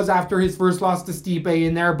know it was after his first loss to Stipe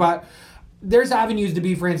in there, but there's avenues to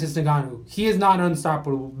beat Francis Ngannou. He is not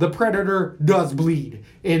unstoppable. The Predator does bleed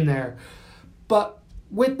in there. But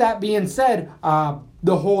with that being said,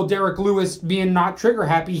 the whole Derek Lewis being not trigger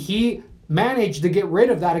happy, he managed to get rid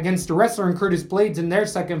of that against a wrestler in Curtis Blades in their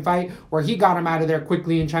second fight, where he got him out of there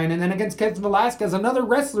quickly in China. And then against Cain Velasquez, another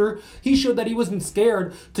wrestler, he showed that he wasn't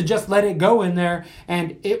scared to just let it go in there,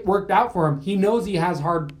 and it worked out for him. He knows he has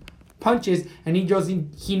hard punches, and he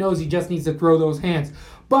knows he just needs to throw those hands.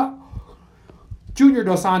 But Junior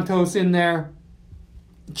Dos Santos in there,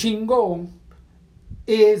 Chingo,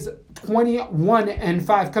 is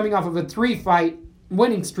 21-5, coming off of a 3-fight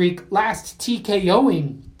winning streak, last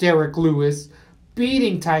TKOing Derek Lewis,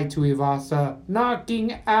 beating Tai Tuivasa,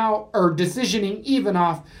 knocking out or decisioning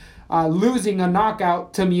Ivanov, losing a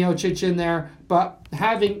knockout to Miocic in there, but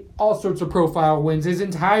having all sorts of profile wins his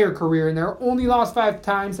entire career in there. Only lost 5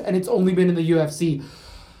 times, and it's only been in the UFC.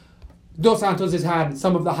 Dos Santos has had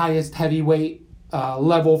some of the highest heavyweight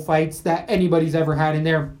level fights that anybody's ever had in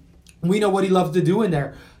there. We know what he loves to do in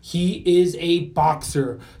there. He is a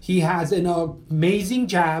boxer. He has an amazing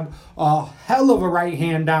jab, a hell of a right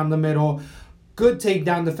hand down the middle, good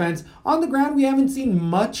takedown defense. On the ground, we haven't seen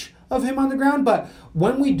much of him on the ground. But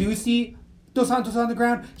when we do see Dos Santos on the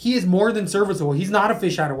ground, he is more than serviceable. He's not a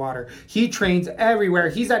fish out of water. He trains everywhere.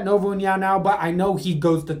 He's at Novo União now, but I know he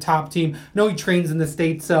goes to top team. I know he trains in the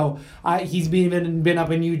States, so he's been up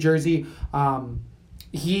in New Jersey.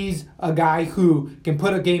 He's a guy who can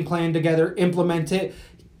put a game plan together, implement it.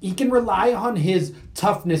 He can rely on his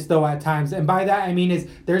toughness, though, at times. And by that, I mean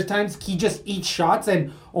there's times he just eats shots,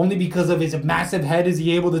 and only because of his massive head is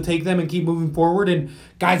he able to take them and keep moving forward. And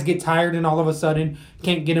guys get tired and all of a sudden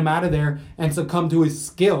can't get him out of there and succumb to his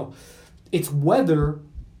skill. It's whether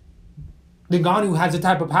Ngannou has the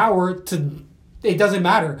type of power to... It doesn't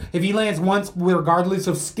matter. If he lands once, regardless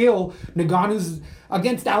of skill, Ngannou's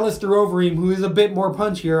against Alistair Overeem, who is a bit more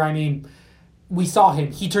punchier. I mean... We saw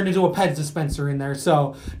him. He turned into a Pez dispenser in there.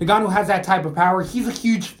 So Ngannou has that type of power. He's a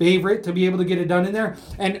huge favorite to be able to get it done in there.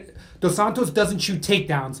 And Dos Santos doesn't shoot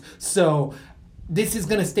takedowns. So this is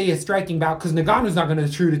going to stay a striking bout because Ngannou's not going to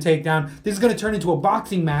shoot a takedown. This is going to turn into a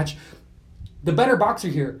boxing match. The better boxer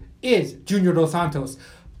here is Junior Dos Santos.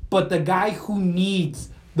 But the guy who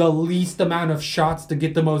needs the least amount of shots to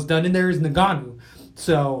get the most done in there is Ngannou.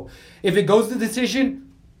 So if it goes to decision...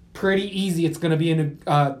 pretty easy. It's going to be in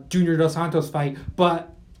a Junior Dos Santos fight.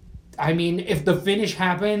 But, I mean, if the finish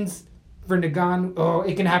happens for Ngannou,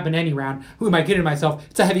 it can happen any round. Who am I kidding myself?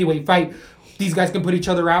 It's a heavyweight fight. These guys can put each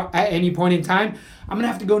other out at any point in time. I'm going to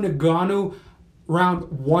have to go Ngannou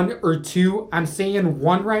round 1 or 2. I'm saying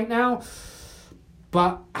 1 right now.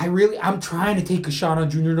 But I'm trying to take a shot on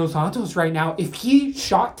Junior Dos Santos right now. If he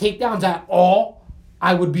shot takedowns at all,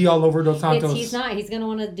 I would be all over Dos Santos. He's not. He's going to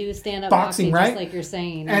want to do stand-up boxing, right? Just like you're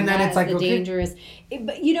saying. And then it's like, the dangerous.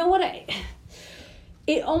 But you know what?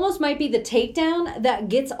 It almost might be the takedown that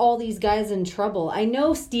gets all these guys in trouble. I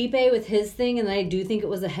know Stipe with his thing, and I do think it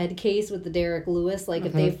was a head case with the Derek Lewis. Like,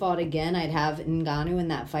 if they fought again, I'd have Ngannou in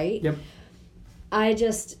that fight. Yep.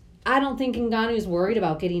 I don't think Ngannou's worried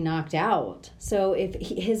about getting knocked out. So if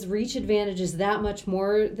his reach advantage is that much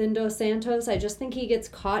more than Dos Santos, I just think he gets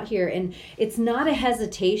caught here. And it's not a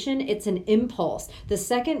hesitation, it's an impulse. The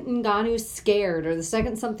second Ngannou's scared or the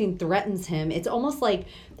second something threatens him, it's almost like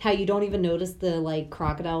how you don't even notice the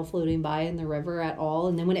crocodile floating by in the river at all.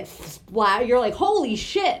 And then when it you're like, holy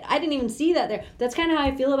shit, I didn't even see that there. That's kind of how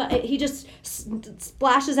I feel about it. He just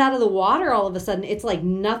splashes out of the water all of a sudden. It's like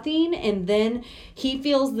nothing. And then he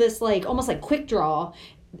feels this almost like quick draw,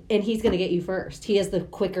 and he's going to get you first. He has the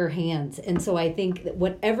quicker hands. And so I think that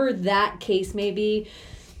whatever that case may be,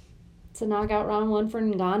 it's a knockout round 1 for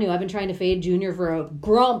Ngannou. I've been trying to fade Junior for a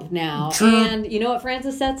grump now. True. And you know what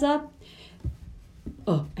Francis sets up?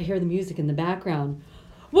 Oh, I hear the music in the background.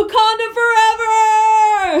 Wakanda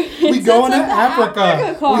forever! We going to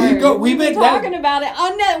Africa. Card. We've been talking about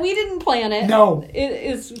it. We didn't plan it. No.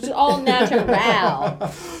 It's all natural.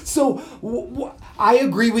 So, I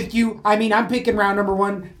agree with you. I mean, I'm picking round number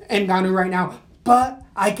 1 Ngannou right now. But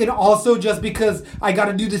I can also, just because I got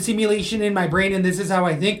to do the simulation in my brain and this is how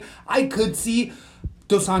I think, I could see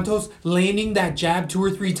Dos Santos landing that jab 2 or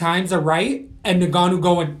 3 times right, and Ngannou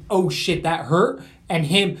going, oh shit, that hurt. And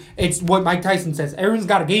him, it's what Mike Tyson says. Everyone's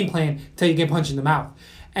got a game plan till you get punched in the mouth.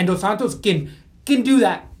 And Dos Santos can do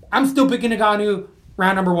that. I'm still picking Ngannou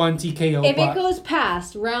round number 1 TKO. If it goes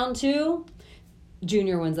past round 2,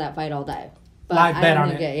 Junior wins that fight all day. But live bet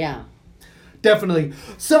on it. Yeah. Definitely.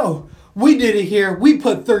 So, we did it here. We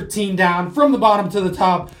put 13 down from the bottom to the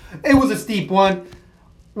top. It was a steep one.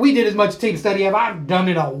 We did as much tape study as I've done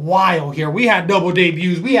in a while here. We had double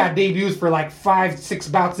debuts. We had debuts for 5-6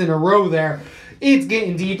 bouts in a row there. It's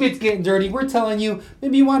getting deep. It's getting dirty. We're telling you,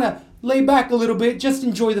 maybe you want to lay back a little bit. Just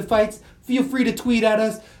enjoy the fights. Feel free to tweet at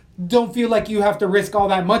us. Don't feel like you have to risk all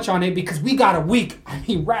that much on it because we got a week.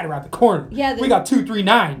 Right around the corner. Yeah, we got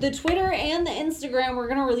 239. The Twitter and the Instagram, we're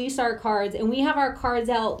going to release our cards, and we have our cards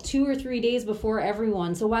out 2 or 3 days before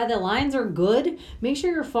everyone. So while the lines are good, make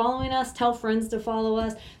sure you're following us. Tell friends to follow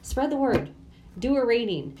us. Spread the word. Do a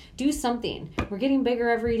rating. Do something. We're getting bigger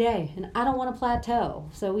every day, and I don't want to plateau.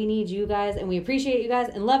 So we need you guys, and we appreciate you guys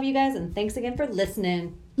and love you guys, and thanks again for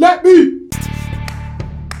listening. Let me